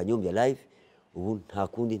nkamenya ko Kanyombya live ubu nta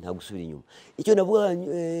kundi nta gusubira inyuma. Icyo navuga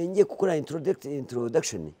ngiye gukora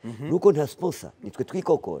introduction nuko nta sponsor nitwe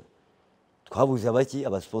twikokora. Twabuze abaki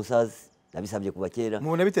aba sponsors nabisabye kuba kera.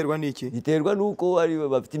 Mubona biterwa n'iki? Biterwa nuko ari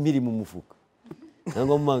bafite impiri mu mufuka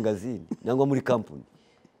nangwa mu magazine nangwa muri company.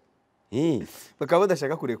 Bakaba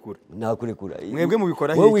badashaka kurekura. Nta kurekura. Mwebwe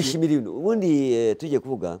mubikora iki? Wowe wishimira ibintu. Ubundi tujye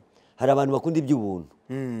kuvuga hari abantu bakunda iby'ubuntu.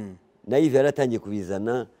 Na Yves yaratangiye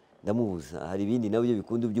kubizana ndamubuza. Hari ibindi nabyo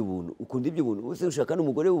bikunda iby'ubuntu. Ukunda iby'ubuntu use ushaka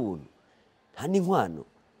n'umugore w'ubuntu. Nta n'inkwano.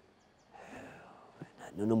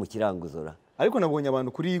 No mu kiranguzora. Ariko nabonye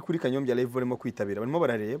abantu kuri Kanyombya live barimo kwitabira barimo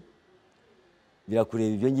barareba.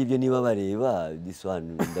 Birakureba ibyo ngibyo niba bareba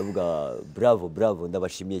disobanura ndavuga bravo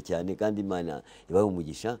ndabashimiye cyane kandi Imana ibahe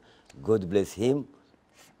umugisha. God bless him.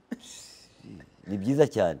 Ni byiza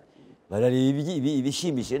cyane. Barareba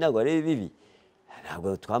ibishimishije ntabwo bareba bibi.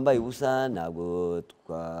 Ntabwo twambaye ubusa ntabwo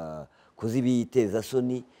twakoze ibiteza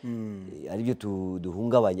soni aribyo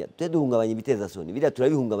duhungabanya duhungabanya ibiteza soni biriya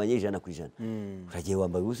turabihungabanya 100%. Uragiye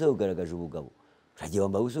wambaye ubusa ugaragaje ubugabo. Uragiye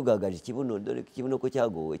wambaye ubusa ugaragaje ikibuno dore ikibuno ko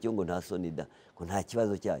cyagowe cyo ngo nta soni da ko nta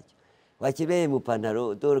kibazo cyacyo. Wakibeye mu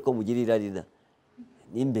pantaro dore ko mugirira rida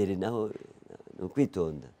n'imbere naho no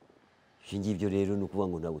kwitonda. Shingibyo rero no kuvuga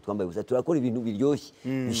ngo ntabwo twambaye ubusa turakora ibintu biryoshye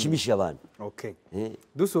bishimishije abantu.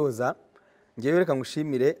 Dusoza ngiye reka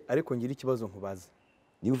ngushimire ariko ngira ikibazo nkubaza.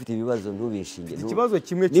 Niba ufite ibibazo ntubishingire. Ikibazo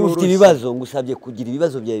kimwe cyoroshye. Niba ufite ibibazo ngusabye kugira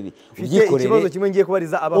ibibazo byawe ubyikorere. Ikibazo kimwe ngiye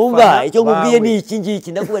kubariza abafana. Umva icyo ngubwiye ni iki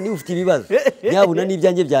ngiki ndavuga niba ufite ibibazo. Nyabuna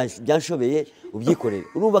n'ibyanjye byanshobeye ubyikorere.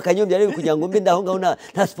 Urumva Kanyombya rero kugira ngo mbe ndaho ngaho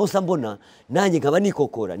nta sponsor mbona nanjye nkaba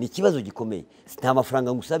nikokora ni ikibazo gikomeye. Nta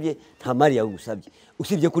mafaranga ngusabye nta mari yawe ngusabye.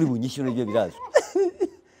 Usibye kuri bunyishyura ibyo birazo.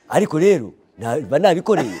 Ariko rero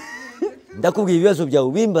banabikoreye. Ndakubwiye ibibazo byawe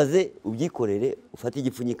ubimbaze ubyikorere ufate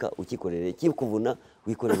igipfunyika ukikorere kikuvuna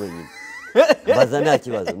wikorere wenyine. Baza nta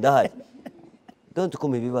kibazo ndahari. Don't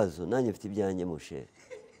come ibibazo nanjye mfite ibyanjye mushe.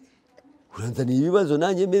 Uranzaniye ibibazo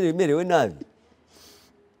nanjye merewe nabi.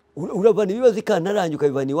 Urabana ibibazo ikantarange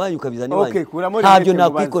ukabivana iwanyu ukabizana iwanyu. Ntabyo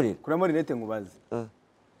nakwikorera. Kuramo rinete ngubaze.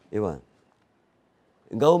 Ewana.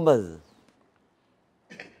 Ngaho mbaza.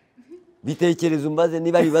 Bitekereza umbaze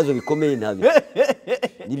niba ari ibibazo bikomeye ntabyo.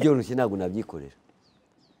 Nibyoroshye ntabwo nabyikorera.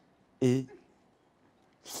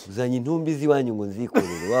 Uzanye intumbi ziwanyu ngo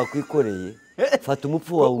nzikorere wakwikoreye fata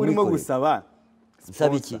umupfu wawe umwikorere. Urimo gusaba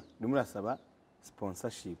nsaba iki? Urimo urasaba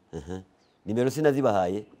sponsorship. Nimero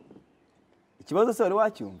sinazibahaye. Ikibazo se wari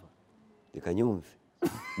wacyumva? Reka nyumve.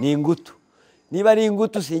 Ni ingutu. Niba ari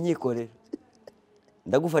ingutu sinyikorera.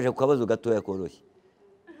 Ndagufasha ku kabazo gatoya koroshye.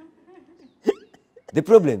 The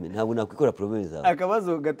problem ntabwo nakwikora problem zawe.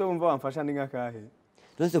 Akabazo gato wumva wamfasha ni nkakahe?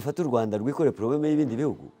 Nose ufata u Rwanda rwikore problem y'ibindi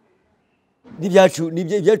bihugu.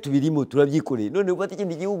 Nibyacu birimo turabyikoreye. None ufata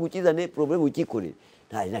ikindi gihugu kizane problem ukikoreye.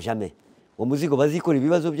 Nta na jamais. Uwo muzigo bazikora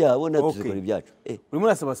ibibazo byabo natuzikora ibyacu. Urimo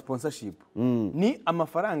urasaba sponsorship. Ni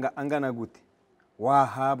amafaranga angana gute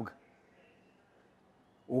wahabwa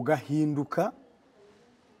ugahinduka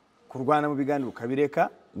kurwana mu biganiro ukabireka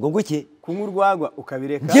ngo nguki kunywa urwagwa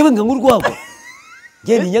ukabireka. Ngewe nka urwagwa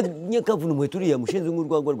ngeni nyakavuna umwe turiya mushenze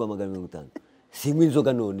nk'urwagwa rwa 150 sinywa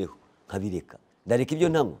inzoga noneho nkabireka ndareka ibyo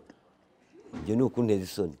ntanywa. Ibyo ni ukunteza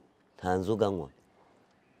isoni nta nzoga nywa.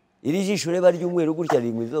 Iri jisho reba ry'umweru gutya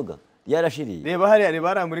rinywa inzoga ryarashiriye. Reba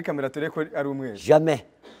hariya muri kamera tureko ari umweru. Jamais.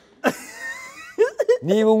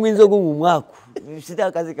 Niba unywa inzoga mu mwaku sita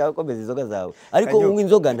akazi kawe komeza inzoga zawe ariko unywa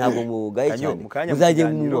inzoga ntabwo mugaye cyane uzajye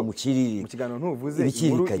mu kiriri mu kigano ntuvuze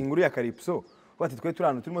inkuru ya Calypso wati twe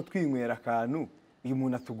turano turimo twinywera akantu uyu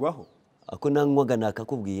muntu atugwaho ako nanywaga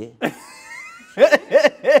nakakubwiye.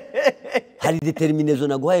 Hari determinezo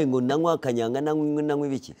naguhaye ngo nanywa kanyanga nanywa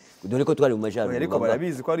ibiki dore ko twari mu majaro. Ariko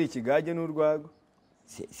barabizi ko ari ikigage n'urwago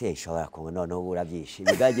sinshobora kunywa noneho urabyishe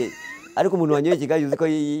ibigage ariko umuntu wanyoye ikigage uzi ko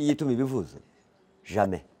yituma ibivuzo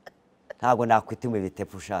jamais ntabwo nakwituma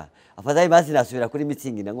ibitepfusha afadhali basi nasubira kuri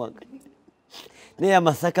mitsingi ndanywaga ne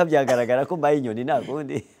amasaka byagaragara ko mbaye inyoni ntabwo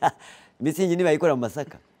undi mitsingi niba ikora mu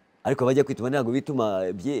masaka ariko bajya kwituma ntabwo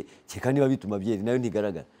bituma bye cyeka niba bituma bye nayo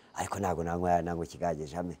ntigaragara ariko ntabwo nanywa ikigage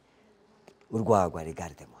jamais urwagwa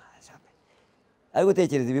regarde moi jamais ariko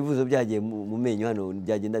tekereza ibivuzo byagiye mu menyo hano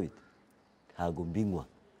byagenda bite ntabwo mbinywa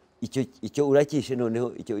icyo urakishe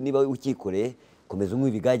noneho icyo niba ukikoreye komeza umwe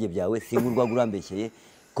ibigage byawe singa urwagwa urambeshyeye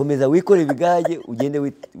komeza wikore ibigage ugende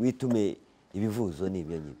witume ibivuzo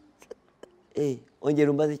nibyo nyine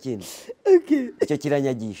ongera umbaze ikintu icyo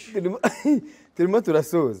kiranyagisha turimo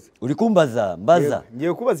turasoza uri kumbaza mbaza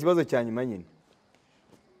ngiye kubaza ikibazo cya nyuma nyine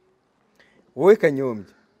wowe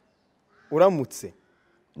Kanyombya uramutse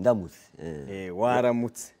ndamutse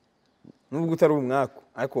waramutse nubwo utari umwaku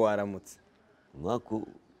ariko waramutse umwaku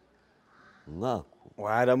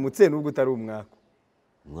waramutse nubwo utari umwaku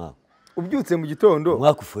umwaku ubyutse mu gitondo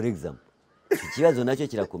umwaku for example ikibazo nacyo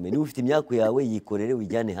kirakomeye niba ufite imyaku yawe yikorere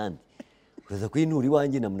wijyane handi ukaza kwintura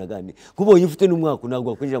iwanjye na munagane kubonye ufite n'umwaku ntabwo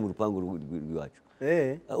wakwinjira mu rupangu rwacu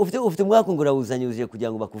ufite umwaku ngo urawuzanye uziye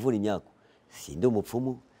kugira ngo bakuvure imyaku sindi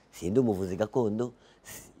umupfumu sindi umuvuzi gakondo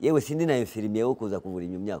yewe sindi na infirmier wo kuza kuvura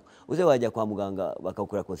imyaku uze wajya kwa muganga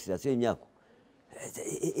bakakora consultation y'imyaku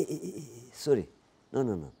sorry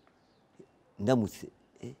no ndamutse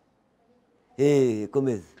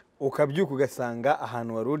komeza ukabyuka ugasanga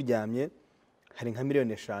ahantu wari uryamye hari nka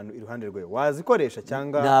miliyoni 5 iruhande rwawe wazikoresha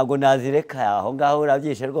cyangwa ntabwo nazireka aho ngaho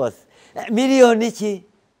urabyishe rwose miliyoni iki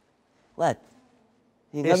what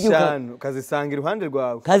 5 kazisanga iruhande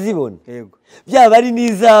rwawe kazibona yego byaba ari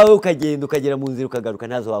nizawe ukagenda ukagera mu nzira ukagaruka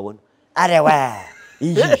ntazo wabona arewa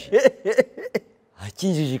injiji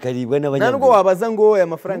akinjiji karibwa n'abanyarwanda ntabwo wabaza ngo aya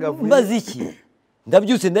mafaranga avuye mbaza iki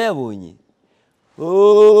ndabyutse ndayabonye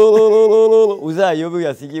uzayobe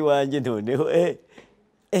uyasige iwanjye noneho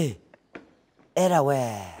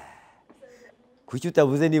erawe kuki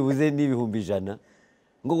utavuze nibuze n'ibihumbi 100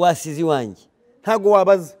 ngo wasize iwanjye ntabwo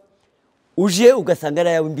wabaza uje ugasanga ari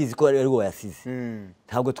ayawe mbizi ko ari wowe yasize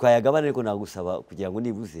ntabwo twayagabana ariko nagusaba kugira ngo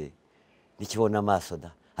nibuze nikibona amaso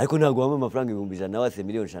da ariko ntabwo wampa amafaranga 100 wase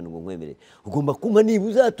miliyoni 5 ngo nkwemere ugomba kumpa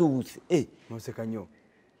nibuze atubutse nose Kanyo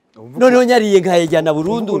noneho nyariye nkayejyana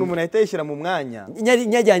burundu umuntu ahita yishyira mu mwanya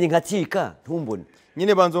nyajyanye nkatsika ntumbone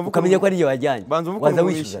nyine banzo mvuga ukamenya ko ari yo wajyanye waza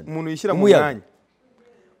wishyura umuntu yishyira mu mwanya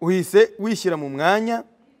uhise wishyira mu mwanya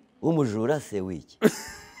umujura se wiki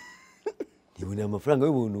nibona amafaranga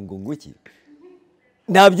y'ubuntu ngo nguki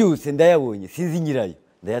nabyutse ndayabonye sinzi nyirayo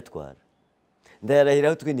ndayatwara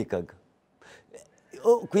ndayarahiraho twinikaga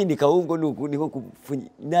kwindika ahubwo niho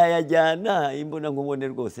nayajyana imbona ngo mbone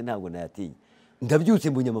rwose ntabwo nayatinya ndabyutse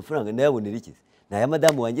mbunye amafaranga ndayabonera iki naya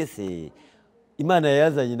madamu wanjye se imana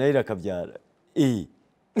yazanye nayo irakabyara 5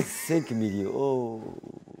 million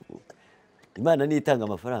imana nitanga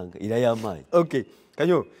amafaranga irayampaye okay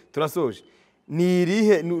Kanyo turasoje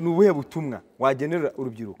ni ubuhe butumwa wagenera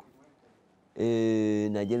urubyiruko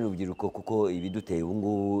nagenera urubyiruko kuko ibiduteye ubu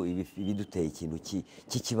ngubu ibiduteye ikintu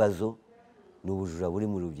cy'ikibazo ni ubujura buri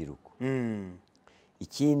mu rubyiruko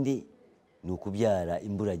ikindi ni ukubyara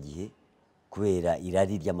imburagihe kubera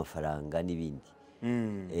irari ry'amafaranga n'ibindi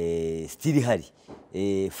style ihari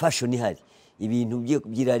fashion ihari ibintu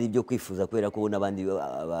by'irari byo kwifuza kubera ko ubona abandi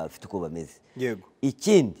bafite uko bameze yego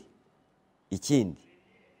ikindi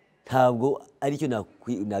ntabwo aricyo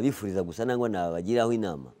nabifuriza gusa nangwa nabagiraho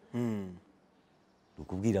inama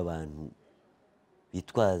ukubwira abantu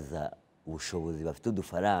bitwaza ubushobozi bafite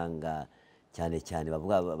udufaranga cyane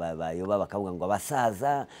bavuga bayoba bakavuga ngo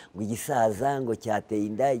abasaza ngo igisaza ngo cyateye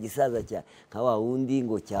inda igisaza nka wa wundi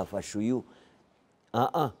ngo cyafashe uyu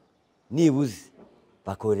nibuze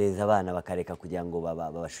bakoreza abana bakareka kugira ngo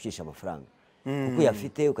babashukishe amafaranga kuko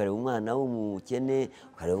uyafite ukareba umwana w'umukene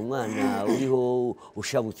ukareba umwana uriho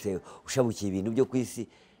ushabukiye ibintu byo ku isi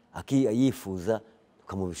yifuza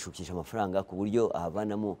ukamubishukisha amafaranga ku buryo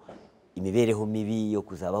ahavanamo imibereho mibi yo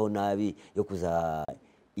kuzabaho nabi yo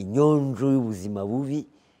inyonjo y'ubuzima bubi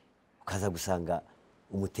ukaza gusanga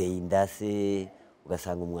umuteye inda se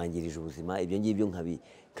ugasanga umwangirije ubuzima ibyo ngibyo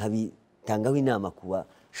nkabitangaho inama kuba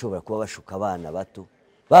ushobora kuba bashuka abana bato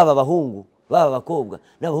baba abahungu baba abakobwa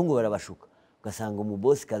n'abahungu barabashuka ugasanga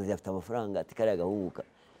umubosi kazi afite amafaranga ati kariya gahungu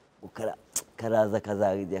karaza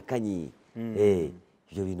kazajya kanyiye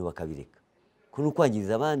ibyo bintu bakabireka kuko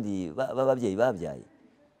ukwangiriza abandi b'ababyeyi babyaye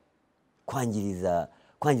kwangiriza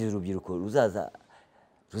urubyiruko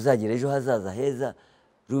ruzagira ejo hazaza heza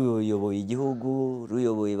ruyoboye igihugu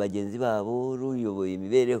ruyoboye bagenzi babo ruyoboye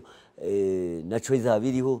imibereho naco izaba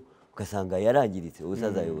iriho ugasanga yarangiritse ubusa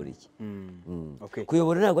azayobora iki Okay.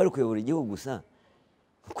 kuyobora ntabwo ari kuyobora igihugu gusa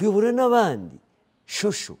kuyobora n'abandi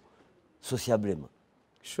shosho sociablema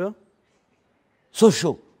Sho?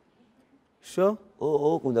 social Sho?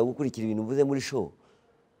 ukunda gukurikira ibintu mvuze muri show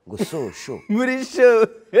ngo social Muri show.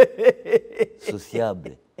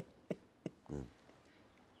 sociable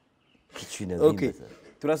kichina Okay. vimba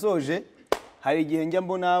Turasoje. Hari igihe njya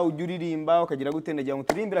mbona ujya uririmba ukagira gute ndagira ngo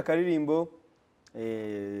turirimbire akaririmbo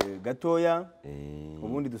gatoya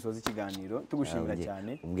ubundi dusoza ikiganiro tugushimira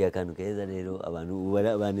cyane. umbwiye akantu keza rero abantu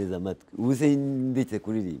baneza amatwi ubu se ndetse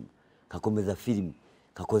kuririmba nkakomeza filime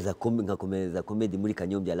nkakomeza comedy muri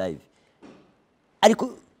Kanyombya live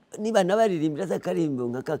ariko niba nabaririmbira za karimbo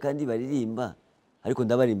nkaka kandi baririmba ariko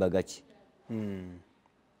ndabarimba gake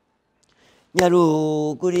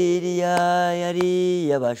Nyaruguririya yari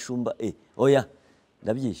yabashumba oya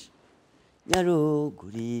ndabyishe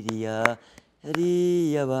Nyaruguririya yari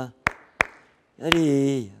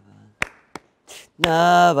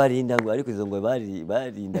n'abarinda ngo ariko izo ngo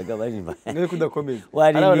barindaga barimba none kudakomeza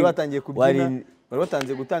ari batangiye kubyina bari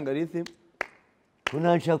batangiye gutanga rhythm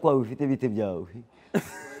unanshaka kwawe ufite bite byawe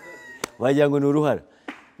wagira ngo ni uruhara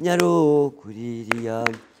Nyaruguririya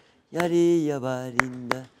yari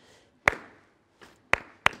yabarinda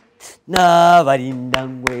n'abarinda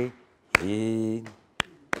ngwe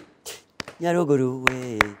Nyaruguru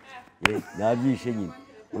we nabyishe nyine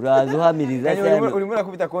uraza uhamiriza cyane urimo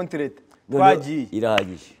urakubita kontrete twagiye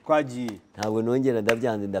irahagije twagiye ntabwo nongera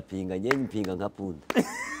ndabyanze ndapinga njye mpinga nka punda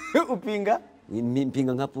upinga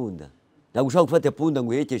mpinga nka punda ntabwo ushaka gufata punda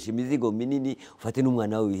ngo uhekeshe imizigo minini ufate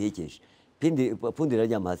n'umwana wawe wihekeshe punda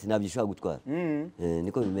iraryama hasi ntabyo ishobora gutwara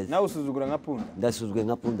niko bimeze nawe usuzugura nka punda ndasuzugwe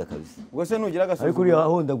nka punda kabisa ubwo se nugira agasuzuguro ariko uriya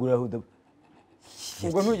ahondagura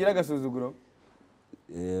ubwo ntugira agasuzuguro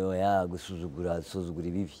oya gusuzugura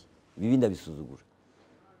ibibi ndabisuzugura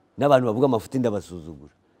n'abantu bavuga amafuti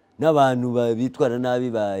ndabasuzugura n'abantu bitwara nabi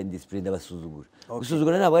ba indiscipline ndabasuzugura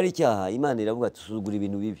gusuzugura ntabwo ari icyaha Imana iravuga ati usuzugura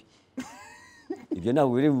ibintu bibi ibyo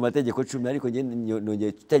ntabwo biri mu mategeko 10 ariko nongeye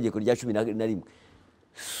itegeko rya 11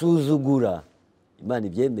 suzugura Imana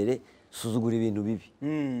ibyemere suzugura ibintu bibi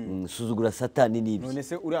suzugura satani n'ibi none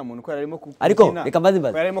se uriya muntu ko yarimo kubyina ariko reka mbaze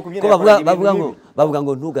ko bavuga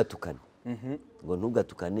ngo ntugatukane ngo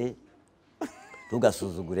ntugatukane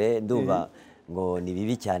ntugasuzugure ndumva ngo ni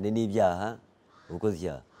bibi cyane n'ibyaha ukoze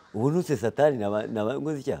icyaha ubu ntuse satani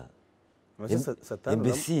nabangoze icyaha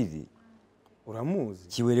imbesiri uramuzi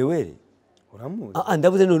kiwerewere uramuzi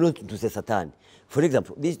ndavuze none ntuse satani for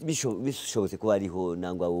example bishobotse kuba ariho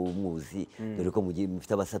nangwa umuzi dore ko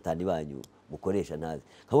mufite abasatani banyu mukoresha nazi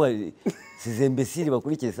size imbesiri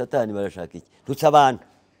bakurikiye satani barashaka iki ntutse abantu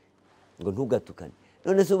ngo ntugatukane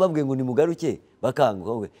none se ubabwiye ngo nimugaruke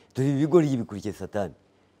bakanguka we dore ibigori bikurikiye satani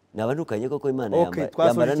nabanukanye koko Imana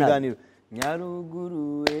yambara nabi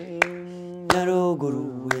Nyaruguru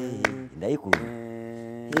we ndayikunda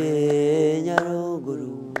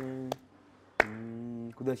Nyaruguru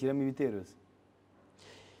kudashyiramo ibitero se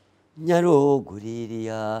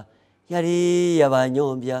Nyaruguririya yari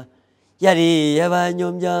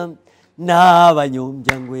yabanyombya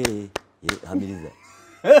n'abanyombya ngwe hamiriza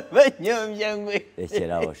banyombya ngwe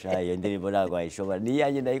rekera aho sha iyo ndirimbo ntabwo wayishobora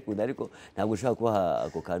niyanjye ndayikunda ariko ntabwo ushobora kubaha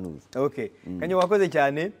ako kanuza Kanyo wakoze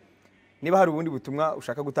cyane niba hari ubundi butumwa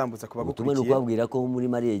ushaka gutambutsa ku bagukurikiye ubutumwa ukubabwira ko muri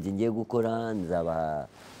mariage ngiye gukora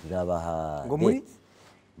nzabaha ngo muri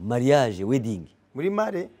mariage wedding muri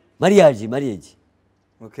mariage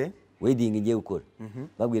wedding ngiye gukora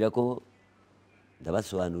babwira ko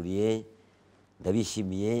ndabasobanuriye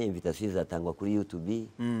ndabishimiye invitation izatangwa kuri YouTube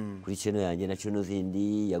kuri channel yanjye na channel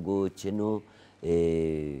zindi YAGO channel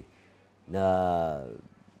na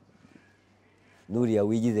nuriya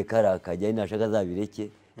wigize karakajya nashaka zabireke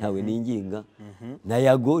ntawe ninginga na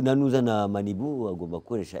YAGO nanuza na Manibu agomba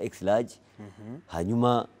gukoresha X large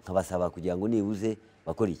hanyuma nkabasaba kugira ngo nibuze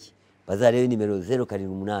bakora iki bazarebe nimero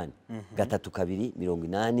 078 32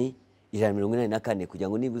 80 184 kugira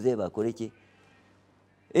ngo nibuze bakore iki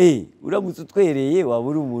uramutse utwereye waba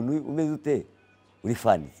uri umuntu umeze ute uri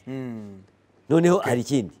fans noneho hari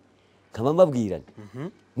ikindi nkaba mbabwirana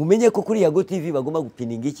mumenye ko kuri YAGO TV bagomba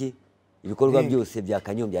gupininga iki ibikorwa byose bya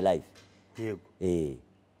Kanyombya live yego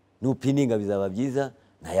nupininga bizaba byiza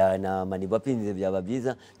na Manibu apinize byaba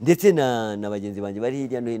byiza ndetse na bagenzi banjye bari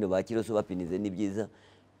hirya no hino ba Kiroso bapinize ni byiza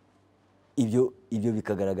ibyo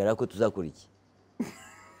bikagaragara ko tuzakora iki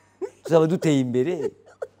tuzaba duteye imbere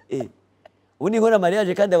ubu niho na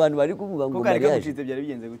mariage kandi abantu bari kuvuga ngo mariage kuko ari byari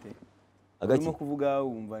bigenze gute urimo kuvuga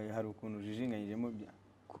wumva hari ukuntu ujijinganyijemo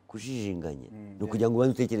kujijinganya no kugira ngo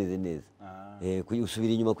ubanze utekereze neza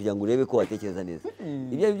usubira inyuma kugira ngo urebe ko watekereza neza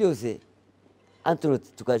ibyo byose antrote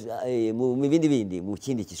mu bindi mu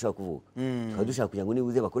kindi gishobora kuvuga tukaba dushaka kugira ngo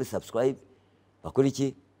nibuze bakore subscribe bakore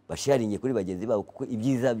iki basharinge kuri bagenzi babo kuko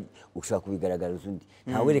ibyiza ushobora kubigaragariza undi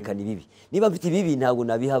ntawerekana ibibi niba mfite ibibi ntabwo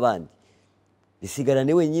nabiha abandi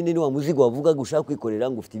bisigarane wenyine ni wa muzigo wavuga gushaka kwikorera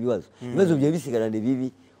ngo ufite ibibazo byawe bisigarane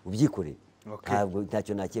bibi ubyikorere ntabwo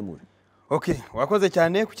ntacyo nakemura. Okay, wakoze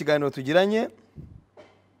cyane ku kiganiro tugiranye.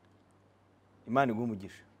 Imana iguhe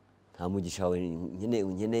umugisha. Nta mugisha wawe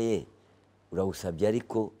nkeneye urawusabye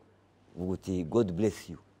ariko uvuga uti God bless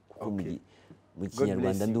you kuko mu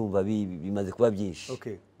Kinyarwanda ndumva bimaze kuba byinshi.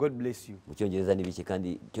 Okay, God bless you. Mu Cyongereza ni bike kandi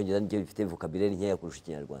Icyongereza nicyo bifite vocabulary nkeya kurusha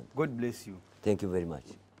Ikinyarwanda. God bless you. Thank you very much.